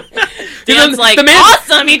one. Dan's like,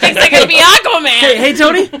 awesome, he thinks I could be Aquaman. Hey,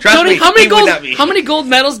 Tony. Trust me, how many gold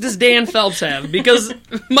medals does Dan Phelps have? Because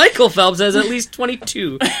Michael Phelps has at least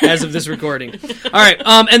 22 as of this recording. All right,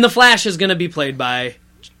 and the Flash is going to be played by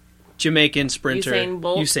Jamaican sprinter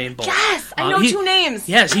Usain Bolt. Yes, I know 2 names.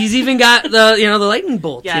 Yes, he's even got the lightning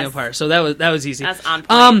bolt part. So that was easy. That's on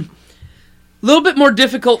point. A little bit more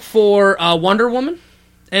difficult for Wonder Woman,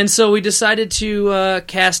 and so we decided to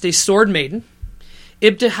cast a sword maiden,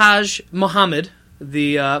 Ibtihaj Muhammad,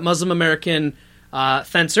 the Muslim American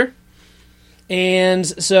fencer. And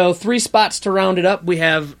so 3 spots to round it up. We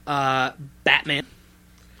have Batman.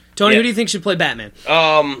 Tony, who do you think should play Batman?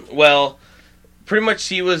 Well, pretty much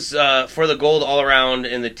he was for the gold all around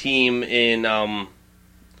in the team in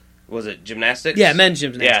was it gymnastics? Yeah, men's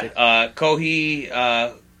gymnastics. Yeah, Kohei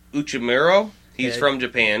Uchimuro. He's from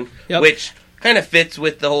Japan, which kind of fits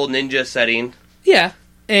with the whole ninja setting. Yeah,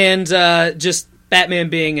 and just Batman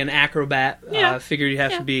being an acrobat, figured you'd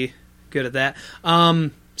have to be good at that.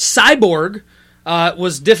 Cyborg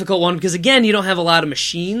was a difficult one because, again, you don't have a lot of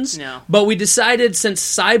machines. No. But we decided, since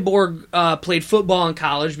Cyborg played football in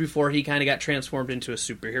college before he kind of got transformed into a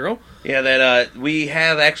superhero. Yeah, that we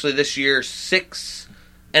have actually this year 6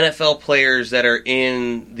 NFL players that are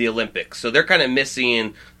in the Olympics. So they're kind of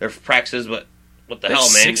missing their practices, but what the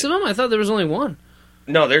hell, man? 6 of them? I thought there was only 1.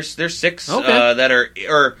 No, there's 6 that are...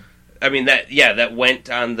 that went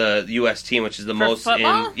on the U.S. team, which is the most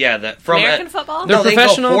football? From American football. They're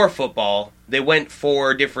professional? They go for football. They went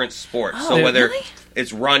for different sports. Oh, so whether really?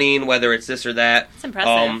 it's running, whether it's this or that, it's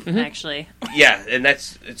impressive, actually. Yeah, and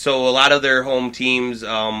that's so. A lot of their home teams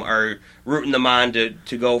are rooting them on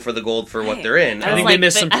to go for the gold for what they're in. I think they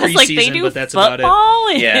missed some preseason, but that's about it.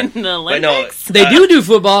 In the Olympics? They do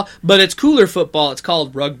football, but it's cooler football. It's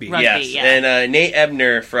called rugby. Yes, and Nate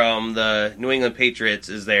Ebner from the New England Patriots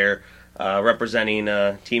is there representing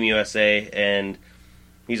Team USA, and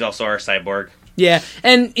he's also our cyborg. Yeah,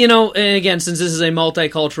 and again, since this is a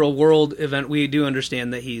multicultural world event, we do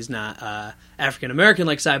understand that he's not African American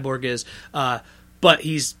like Cyborg is, but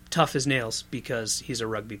he's tough as nails because he's a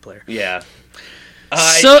rugby player. Yeah.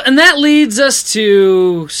 And that leads us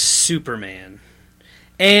to Superman,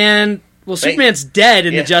 and Superman's dead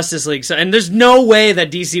in the Justice League, and there's no way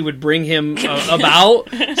that DC would bring him about.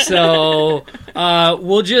 So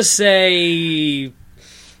we'll just say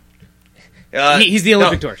He's the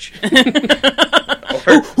Olympic torch.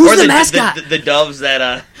 Who's the mascot? The doves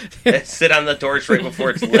that sit on the torch right before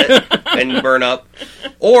it's lit and burn up.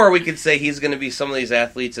 Or we could say he's going to be some of these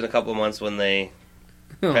athletes in a couple months when they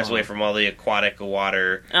pass away from all the aquatic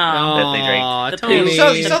water that they drink.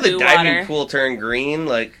 You saw the diving pool turn green,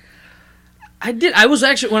 like. I did. I was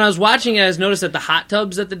actually, when I was watching it, I noticed that the hot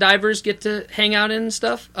tubs that the divers get to hang out in and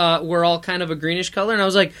stuff were all kind of a greenish color, and I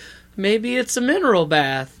was like, maybe it's a mineral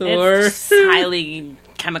bath, or it's highly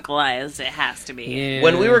chemicalized. It has to be. Yeah.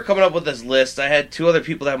 When we were coming up with this list, I had two other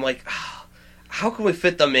people that I'm like, how can we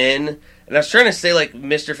fit them in? And I was trying to say like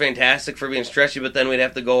Mr. Fantastic for being stretchy, but then we'd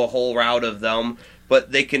have to go a whole route of them.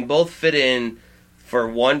 But they can both fit in for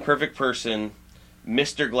one perfect person,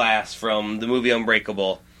 Mr. Glass from the movie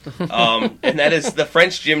Unbreakable. And that is the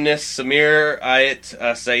French gymnast Samir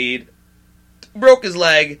Ayat Said. Broke his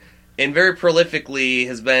leg and very prolifically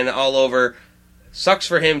has been all over. Sucks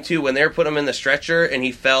for him too when they were putting him in the stretcher and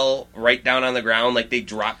he fell right down on the ground, like they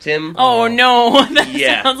dropped him. Oh no,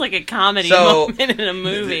 that sounds like a comedy moment in a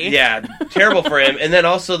movie. Yeah, terrible for him. And then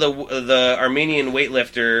also the Armenian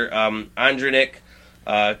weightlifter Andronik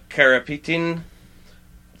Karapitin.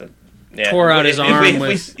 Tore out his arm in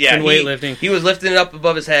weightlifting. He was lifting it up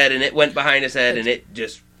above his head, and it went behind his head, and it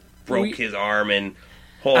just broke his arm. And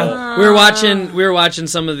we were watching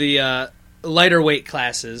some of the lighter weight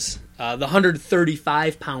classes, the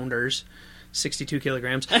 135 pounders, 62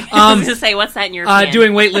 kilograms. I was going to say, what's that in your opinion?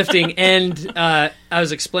 Doing weightlifting, and I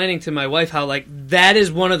was explaining to my wife how like that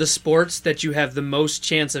is one of the sports that you have the most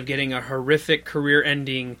chance of getting a horrific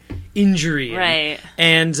career-ending injury, right?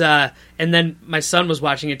 And then my son was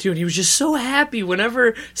watching it too, and he was just so happy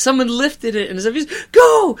whenever someone lifted it, and he's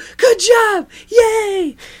go, good job,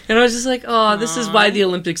 yay! And I was just like, oh, this is why the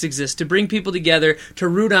Olympics exist, to bring people together, to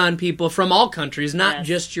root on people from all countries, not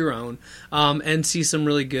just your own, and see some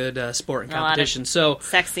really good sport and competition. So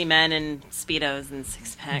sexy men and Speedos and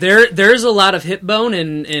six packs. There's a lot of hip bone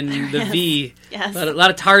in the V. Yes. A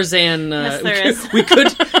lot of Tarzan. Yes, there is.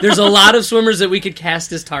 There's a lot of swimmers that we could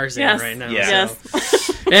cast as Tarzan right now. Yeah.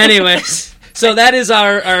 So. Anyways, so that is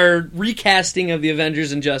our recasting of the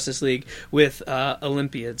Avengers and Justice League with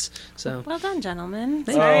Olympiads. So well done, gentlemen.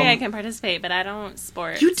 Sorry I can participate, but I don't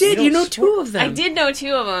sport. You did. You know two of them. I did know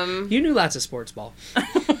two of them. You knew lots of sports ball.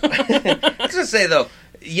 I was going to say, though,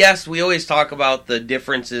 yes, we always talk about the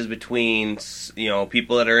differences between,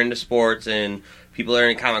 people that are into sports and people that are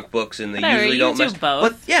in comic books, and they usually don't mess.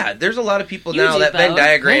 But yeah, there's a lot of people now that Venn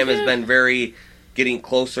diagram has been very getting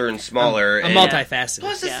closer and smaller. I'm multifaceted.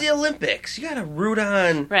 Plus, it's the Olympics. You got to root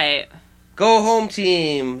on. Right. Go home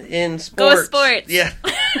team in sports. Go sports. Yeah.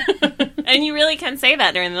 And you really can say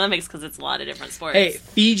that during the Olympics because it's a lot of different sports. Hey,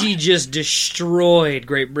 Fiji just destroyed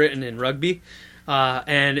Great Britain in rugby,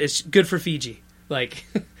 and it's good for Fiji. Like,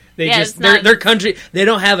 their country, they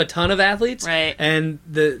don't have a ton of athletes, right? And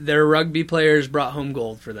their rugby players brought home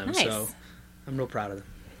gold for them. Nice. So I'm real proud of them.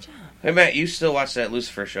 Hey, Matt, you still watch that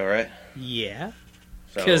Lucifer show, right? Yeah,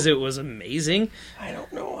 because it was amazing. I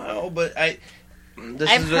don't know how, but I've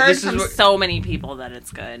heard from so many people that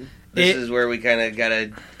it's good. This is where we kind of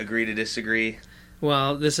gotta agree to disagree.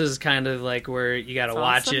 Well, this is kind of like where you gotta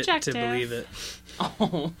watch it to believe it.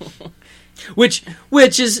 Oh. Which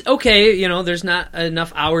is okay, there's not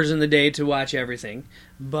enough hours in the day to watch everything.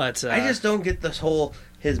 But I just don't get this whole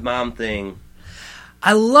his mom thing.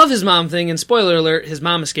 I love his mom thing, and spoiler alert, his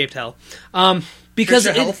mom escaped hell. Because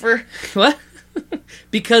what?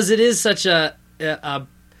 Because it is such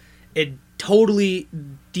it totally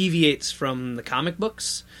deviates from the comic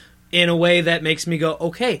books in a way that makes me go,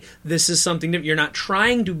 okay, this is something that you're not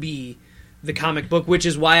trying to be the comic book, which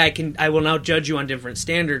is why I will now judge you on different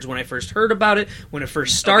standards. When I first heard about it, when it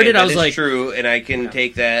first started, I was like, true, and I can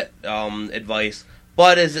take that advice.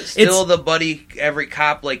 But is it still the buddy, every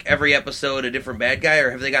cop, like every episode, a different bad guy, or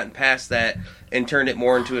have they gotten past that and turned it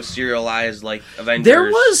more into a serialized like Avengers? There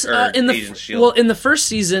was in the first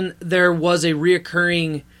season there was a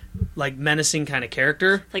reoccurring like menacing kind of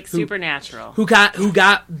character, like Supernatural, who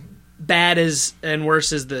got bad and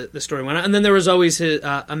worse as the story went on. And then there was always his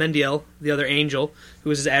Amendiel, the other angel, who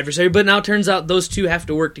was his adversary. But now it turns out those two have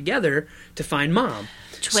to work together to find Mom.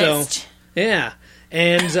 Twist. So, yeah.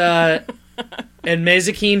 And and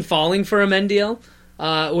Mazikeen falling for Amendiel,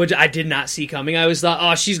 which I did not see coming. I always thought,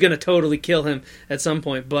 oh, she's going to totally kill him at some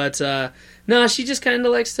point. But no, she just kind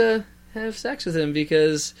of likes to have sex with him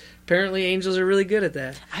because apparently angels are really good at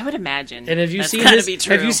that. I would imagine. And have you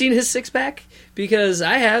seen his six-pack? Because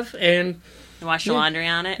I have, and you wash your laundry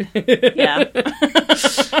on it. Yeah.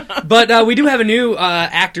 But we do have a new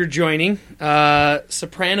actor joining,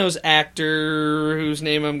 Sopranos actor whose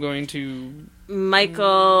name I'm going to Michael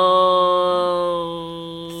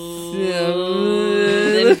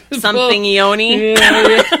something Ioni.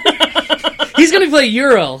 Yeah. He's going to play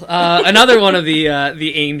Uriel, another one of the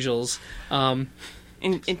angels.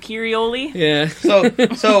 Imperioli. Yeah.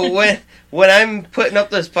 So when I'm putting up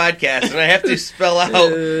this podcast and I have to spell out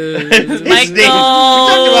his Michael, name, we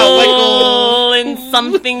talked about Michael and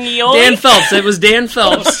something Ioli. Dan Phelps. It was Dan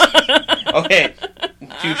Phelps. Okay,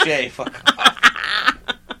 touche. Fuck off.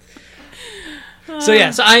 So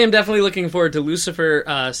I am definitely looking forward to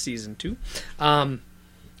Lucifer season 2.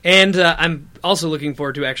 And I'm also looking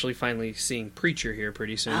forward to actually finally seeing Preacher here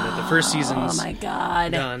pretty soon. That the first season's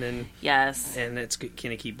done, and and it's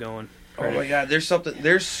gonna keep going. Oh my god,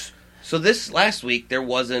 so this last week there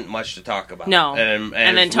wasn't much to talk about. No, and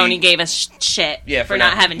then Tony gave us shit for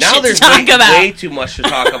not having now shit there's to talk about. Way too much to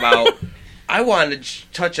talk about. I wanted to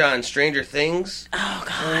touch on Stranger Things. Oh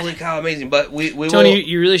god, holy cow, amazing! But we Tony,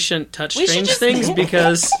 you really shouldn't touch Strange Things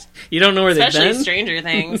because you don't know where they've been. Especially Stranger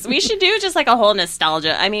Things. We should do just like a whole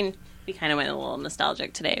nostalgia. I mean, we kind of went a little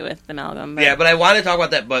nostalgic today with Amalgam. Yeah, but I want to talk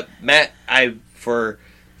about that. But Matt, for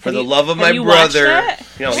the love of my brother,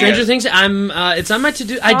 Stranger Things. It's on my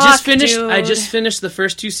to-do. I just finished the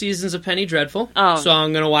first 2 seasons of Penny Dreadful. Oh, so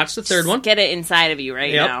I'm gonna watch the third one. Get it inside of you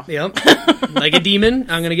now. Yep. Like a demon,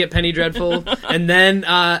 I'm gonna get Penny Dreadful, and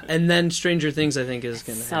then Stranger Things. I think is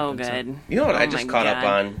gonna so happen, good. You know what I just caught up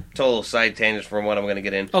on? Total side tangent from what I'm gonna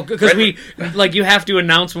get in. Oh, because you have to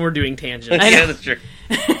announce when we're doing tangents. Yeah, that's true.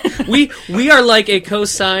 We are like a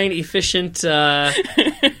cosine efficient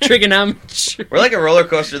trigonometry. We're like a roller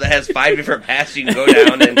coaster that has 5 different paths you can go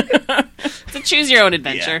down. And to choose your own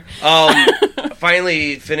adventure. Yeah.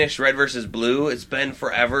 Finally finished Red vs. Blue. It's been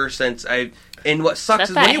forever since and what sucks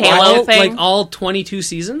is when you watch it, like all 22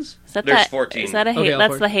 seasons. There's 14. Is that that's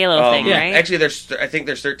 14. The Halo thing, right? Actually, I think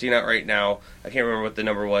there's 13 out right now. I can't remember what the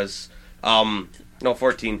number was. No,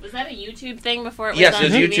 14. Was that a YouTube thing before it was Yes, on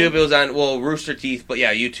it was TV? YouTube. It was on, Rooster Teeth, but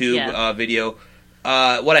YouTube video.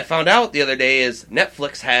 What I found out the other day is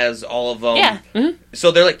Netflix has all of them. Yeah. Mm-hmm.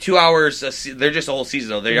 So they're like 2 hours. They're just a whole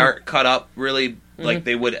season, though. They aren't cut up really like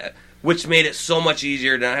they would, which made it so much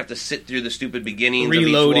easier to not have to sit through the stupid beginnings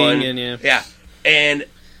reloading of each one. Yeah. And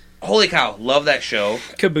holy cow, love that show.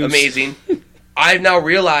 Caboose. Amazing. I've now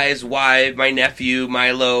realized why my nephew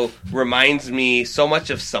Milo reminds me so much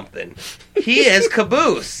of something. He is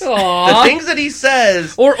Caboose. Aww. The things that he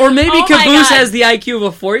says, or maybe Caboose has the IQ of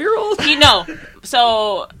a 4-year-old.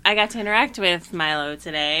 So I got to interact with Milo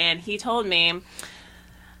today, and he told me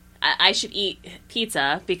I should eat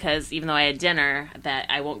pizza because even though I had dinner, that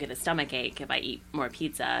I won't get a stomach ache if I eat more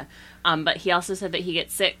pizza. But he also said that he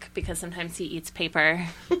gets sick because sometimes he eats paper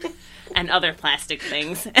and other plastic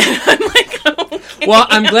things. And I'm like, okay. Well,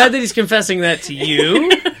 I'm glad that he's confessing that to you.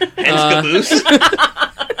 Caboose.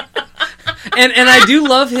 and I do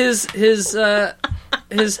love his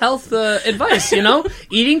health advice.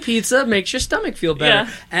 Eating pizza makes your stomach feel better.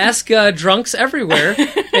 Yeah. Ask drunks everywhere,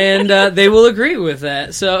 and they will agree with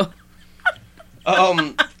that. So,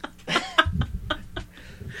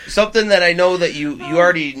 something that I know that you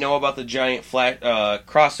already know about the giant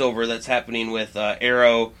crossover that's happening with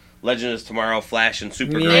Arrow, Legend of Tomorrow, Flash, and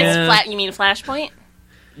Supergirl. Yeah. You mean Flashpoint?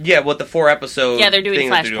 Yeah, with the 4 episodes. Yeah, they're doing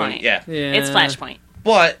Flashpoint. Yeah, it's Flashpoint.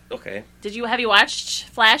 But okay, have you watched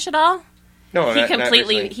Flash at all? No, he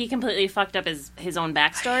completely fucked up his own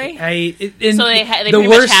backstory. So they pretty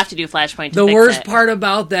much have to do Flashpoint. The worst part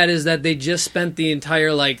about that is that they just spent the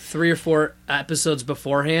entire 3 or 4 episodes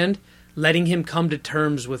beforehand letting him come to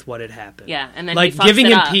terms with what had happened. Yeah, and then giving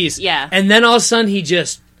him up. peace. Yeah, and then all of a sudden he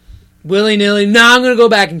just willy-nilly. No, I'm going to go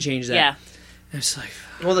back and change that. Yeah, it's like.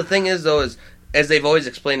 Well, the thing is though, is as they've always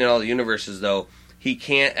explained in all the universes, though, he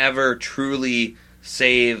can't ever truly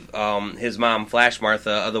save his mom, Flash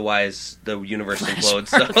Martha, otherwise the universe implodes.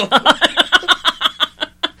 So.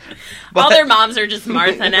 All their moms are just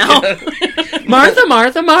Martha now.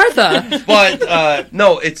 Martha. But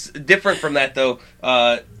no, it's different from that though.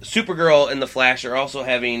 Supergirl and the Flash are also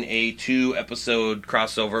having a 2-episode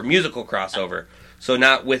crossover, musical crossover. So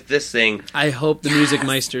not with this thing. I hope the Music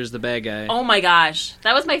Meister's the bad guy. Oh my gosh,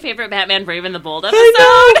 that was my favorite Batman Brave and the Bold episode.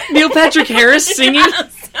 I know. Neil Patrick Harris singing.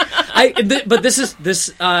 Yes. But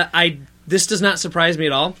this does not surprise me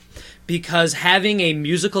at all, because having a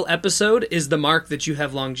musical episode is the mark that you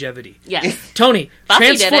have longevity. Yes. Tony,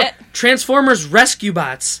 Buffy did it. Transformers Rescue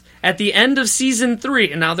Bots at the end of season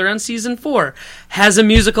 3, and now they're on season 4, has a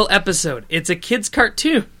musical episode. It's a kid's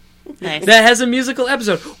cartoon that has a musical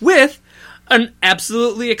episode with an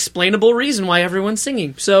absolutely explainable reason why everyone's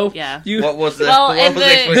singing. So yeah. What was the? Well, what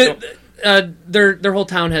was their whole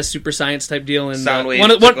town has super science type deal, and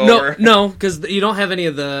Soundwave took over? No, because you don't have any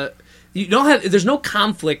of the you don't have. There's no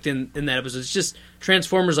conflict in that episode. It's just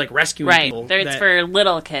Transformers like rescuing people. Right, it's for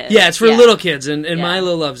little kids. Yeah, it's for little kids, and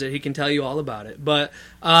Milo loves it. He can tell you all about it. But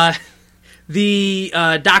the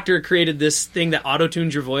doctor created this thing that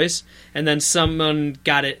auto-tunes your voice, and then someone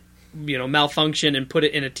got it, malfunction and put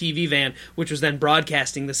it in a TV van, which was then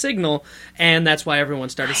broadcasting the signal, and that's why everyone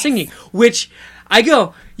started singing. Which I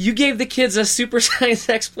go, you gave the kids a super science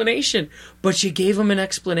explanation, but you gave them an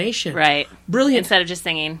explanation. Right. Brilliant. Instead of just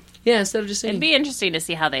singing. Yeah, instead of just singing. It'd be interesting to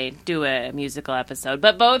see how they do a musical episode.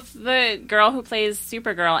 But both the girl who plays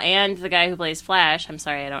Supergirl and the guy who plays Flash, I'm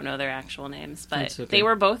sorry, I don't know their actual names, but they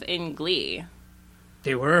were both in Glee.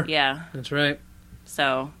 They were? Yeah. That's right.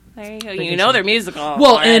 So, there you go. You know they're musical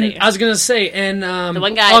Well, already. and I was going to say, and... the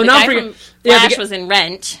one guy, from Flash was in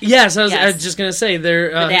Rent. Yes, I was just going to say,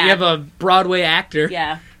 you have a Broadway actor.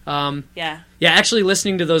 Yeah. Yeah, actually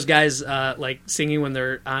listening to those guys, singing when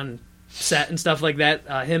they're on set and stuff like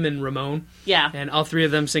that, him and Ramon. Yeah. And all three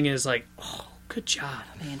of them singing is like, oh, good job.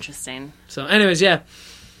 That'd be interesting. So anyways, yeah.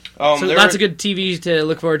 So lots of good TV to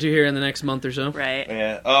look forward to here in the next month or so. Right.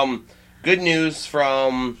 Yeah. Good news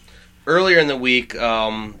from earlier in the week.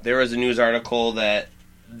 There was a news article that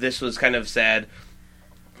this was kind of sad,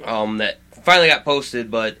 that finally got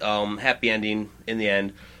posted, but happy ending in the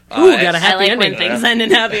end. Ooh, got a happy ending. I like when things end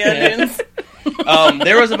in happy endings.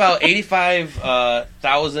 There was about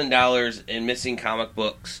 $85,000 in missing comic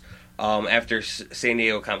books after San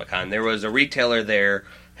Diego Comic-Con. There was a retailer there,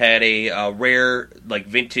 had a rare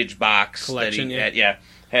vintage box collection, that he had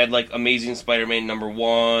Amazing Spider-Man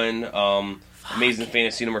 #1, Amazing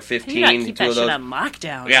Fantasy #15. You gotta keep that shit on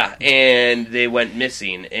lockdown. Yeah, and they went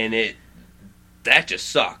missing, and that just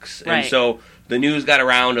sucks. Right. And so the news got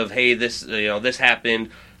around of, hey, this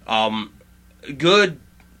happened. Good.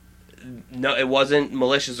 No, it wasn't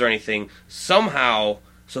malicious or anything. Somehow,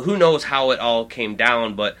 so who knows how it all came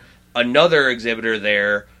down, but another exhibitor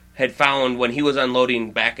there had found, when he was unloading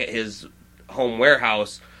back at his home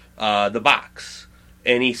warehouse, the box.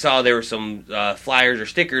 And he saw there were some flyers or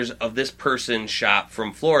stickers of this person's shop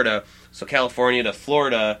from Florida. So California to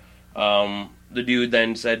Florida, the dude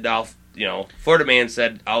then said, Florida man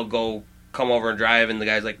said, I'll go come over and drive. And the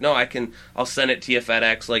guy's like, no, I'll send it to you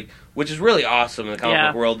FedEx, which is really awesome in the comic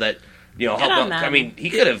book world that, help out. I mean, he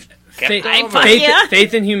could have kept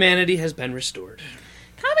faith in humanity has been restored.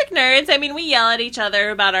 Comic nerds, I mean, we yell at each other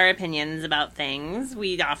about our opinions about things.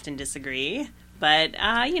 We often disagree. But,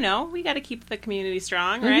 we got to keep the community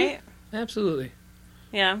strong, right? Absolutely.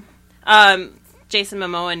 Yeah. Jason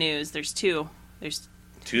Momoa news. There's two. There's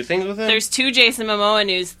two things with him? There's two Jason Momoa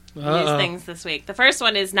news things this week. The first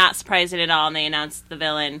one is not surprising at all, and they announced the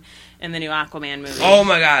villain in the new Aquaman movie. Oh,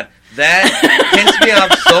 my God. That pissed me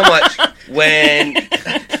off so much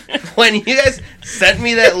when you guys sent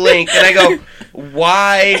me that link, and I go,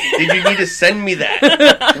 why did you need to send me that?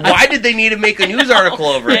 Why did they need to make a news article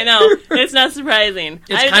over it? I know. It's not surprising.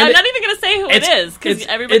 I'm not even going to say who it is, because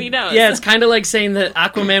everybody knows. Yeah, it's kind of like saying that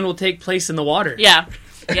Aquaman will take place in the water. Yeah.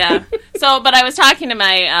 Yeah. But I was talking to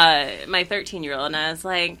my 13-year-old, and I was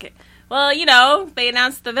like, well, they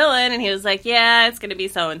announced the villain, and he was like, yeah, it's going to be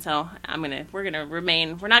so-and-so. We're not going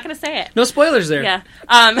to say it. No spoilers there. Yeah.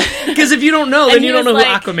 Because if you don't know, then you don't know who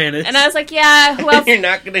Aquaman is. And I was like, yeah, who else? You're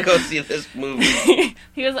not going to go see this movie.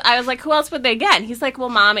 I was like, who else would they get? And he's like, well,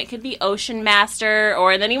 Mom, it could be Ocean Master,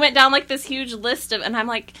 and then he went down this huge list of, and I'm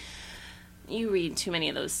like, you read too many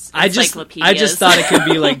of those encyclopedias. I just thought it could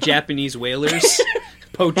be Japanese whalers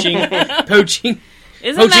poaching.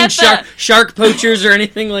 Isn't that shark poachers or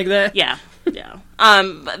anything like that? Yeah, yeah.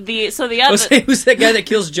 The other who's that guy that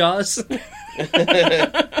kills Jaws?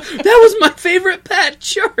 That was my favorite pet,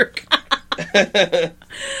 shark. The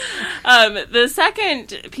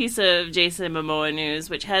second piece of Jason Momoa news,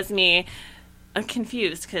 which has me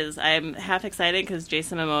confused because I'm half excited because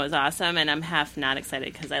Jason Momoa is awesome, and I'm half not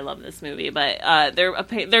excited because I love this movie. But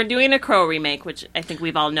they're doing a Crow remake, which I think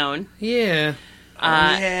we've all known. Yeah.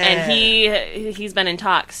 And he's been in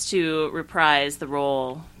talks to reprise the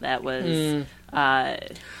role that was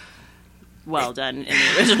well done in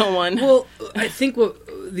the original one. Well, I think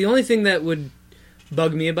the only thing that would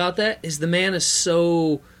bug me about that is the man is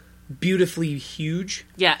so beautifully huge.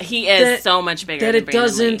 Yeah, he is so much bigger that than it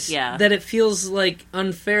doesn't. Yeah. That it feels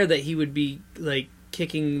unfair that he would be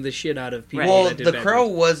kicking the shit out of people. Well, the Crow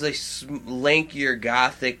was a lankier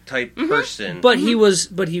gothic type person, but he was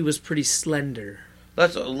pretty slender.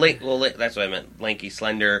 That's what I meant. Lanky,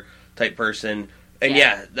 slender type person. And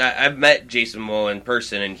I've met Jason Momoa in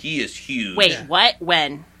person, and he is huge. Wait, what?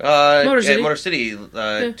 When? Motor City. At Motor City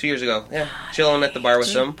 2 years ago. Yeah, chilling at the bar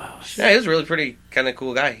with him. Yeah, he was a really pretty kind of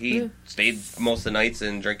cool guy. He stayed most of the nights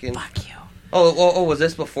and drinking. Fuck you. Oh, was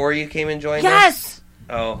this before you came and joined us? Yes!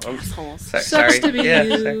 Oh, I'm Sucks sorry. to be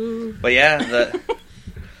you. But yeah,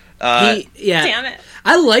 Damn it.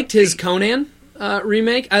 I liked his Conan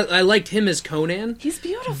remake. I liked him as Conan. He's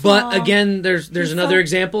beautiful. But again, there's another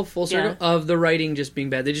example, full circle, of the writing just being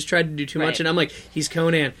bad. They just tried to do too much, and I'm like, he's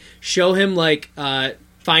Conan. Show him like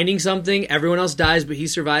finding something, everyone else dies, but he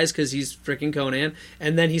survives because he's freaking Conan,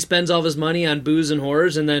 and then he spends all of his money on booze and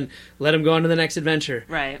horrors, and then let him go on to the next adventure.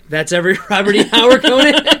 Right. That's every Robert E. Howard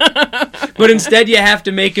Conan. But instead you have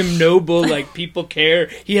to make him noble, like people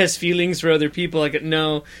care. He has feelings for other people. Like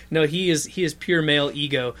no, he is pure male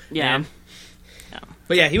ego. Yeah. Man.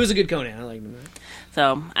 But yeah, he was a good Conan. I liked him.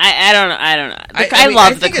 So I don't know. I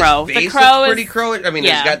love the Crow. The Crow is pretty Crow. I mean,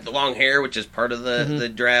 he's got the long hair, which is part of the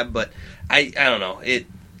drab. But I don't know.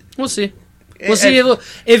 We'll see. We'll see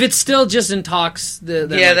if it's still just in talks.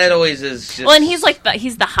 That always is. Just... Well, and he's like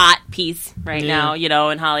he's the hot piece right now,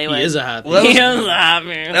 in Hollywood. He is a hot piece. Well,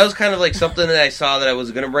 that was kind of like something that I saw that I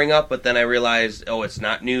was going to bring up, but then I realized, it's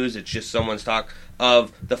not news. It's just someone's talk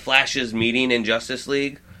of the Flash's meeting in Justice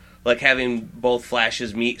League. Like having both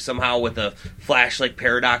Flashes meet somehow with a Flash like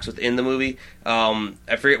paradox within the movie. I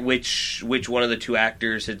forget which one of the two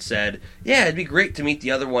actors had said, "Yeah, it'd be great to meet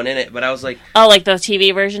the other one in it." But I was like, "Oh, like the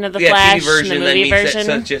TV version of the Flash, TV version, and the movie version."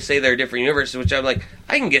 So just say they're different universes, which I'm like,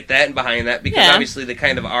 I can get that and behind that because obviously they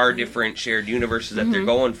kind of are different shared universes that they're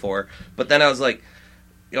going for. But then I was like,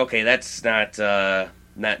 okay, that's not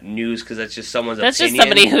news because that's just someone's opinion. That's just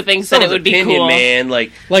somebody who thinks that it would be cool, man.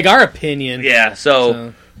 Like our opinion. Yeah.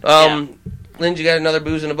 Lynn, you got another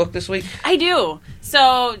booze in a book this week? I do.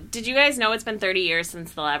 So, did you guys know it's been 30 years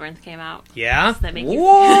since The Labyrinth came out? Yeah. Does that make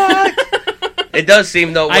what? It does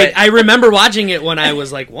seem though. I remember watching it when I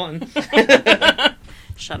was like 1.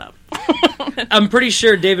 Shut up. I'm pretty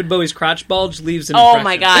sure David Bowie's crotch bulge leaves an impression. Oh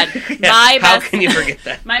my god. How can you forget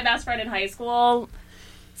that? My best friend in high school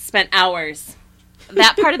spent hours.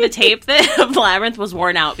 That part of the tape of Labyrinth was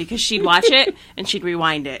worn out because she'd watch it and she'd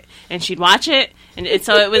rewind it and she'd watch it and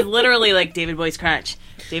so it was literally like David Bowie's crotch,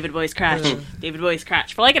 David Bowie's crotch, David Bowie's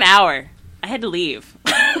crotch for like an hour. I had to leave.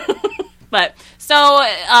 But so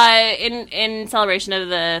in celebration of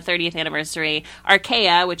the 30th anniversary,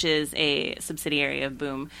 Archaea, which is a subsidiary of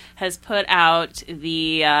Boom, has put out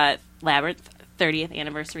the Labyrinth 30th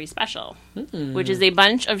anniversary special, which is a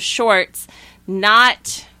bunch of shorts,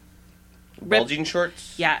 not bulging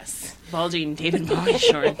shorts? Yes. Bulging David Bowie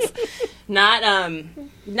shorts. Not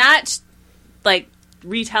like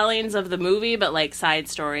retellings of the movie, but like side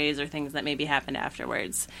stories or things that maybe happened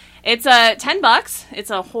afterwards. It's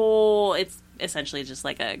 $10. It's essentially just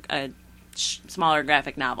like a smaller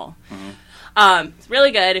graphic novel. It's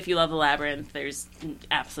really good if you love The Labyrinth. There's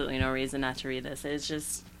absolutely no reason not to read this. It's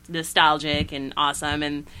just nostalgic and awesome,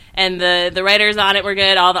 and the writers on it were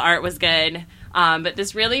good. All the art was good. But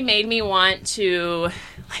this really made me want to,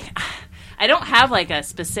 I don't have like a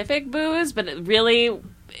specific booze, but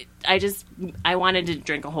I wanted to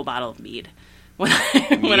drink a whole bottle of mead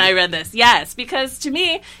when I read this. Yes, because to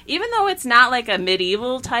me, even though it's not like a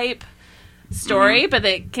medieval type story, but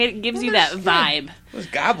it gives you that vibe. There's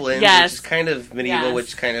goblins, which is kind of medieval, which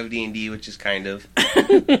is kind of D&D, which is kind of...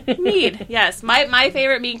 Mead, yes. My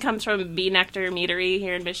favorite mead comes from Bee Nectar Meadery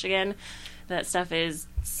here in Michigan. That stuff is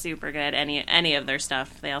super good. Any of their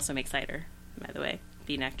stuff. They also make cider, by the way.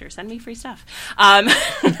 Bee Nectar. Send me free stuff.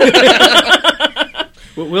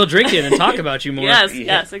 We'll drink it and talk about you more.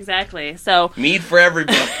 Yes, exactly. So mead for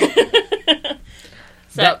everybody.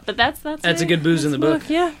 But that's a good booze in the book.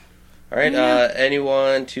 Yeah. All right.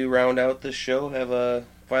 Anyone to round out the show have a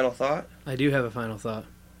final thought? I do have a final thought.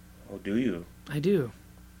 Oh, do you? I do.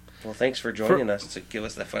 Well, thanks for joining us to give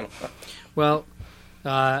us that final thought. Well,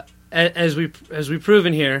 as we've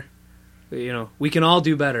proven here, we can all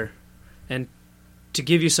do better. And to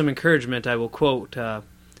give you some encouragement, I will quote a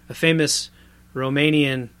famous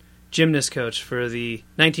Romanian gymnast coach for the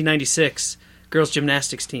 1996 girls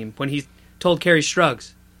gymnastics team when he told Carrie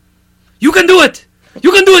Struggs, "You can do it!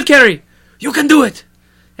 You can do it, Carrie! You can do it!"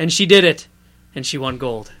 And she did it, and she won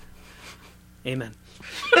gold. Amen.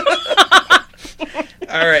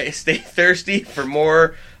 All right, stay thirsty for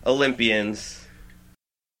more Olympians.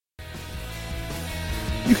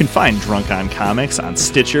 You can find Drunk on Comics on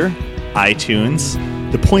Stitcher, iTunes,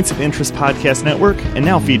 the Points of Interest Podcast Network, and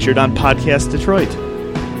now featured on Podcast Detroit.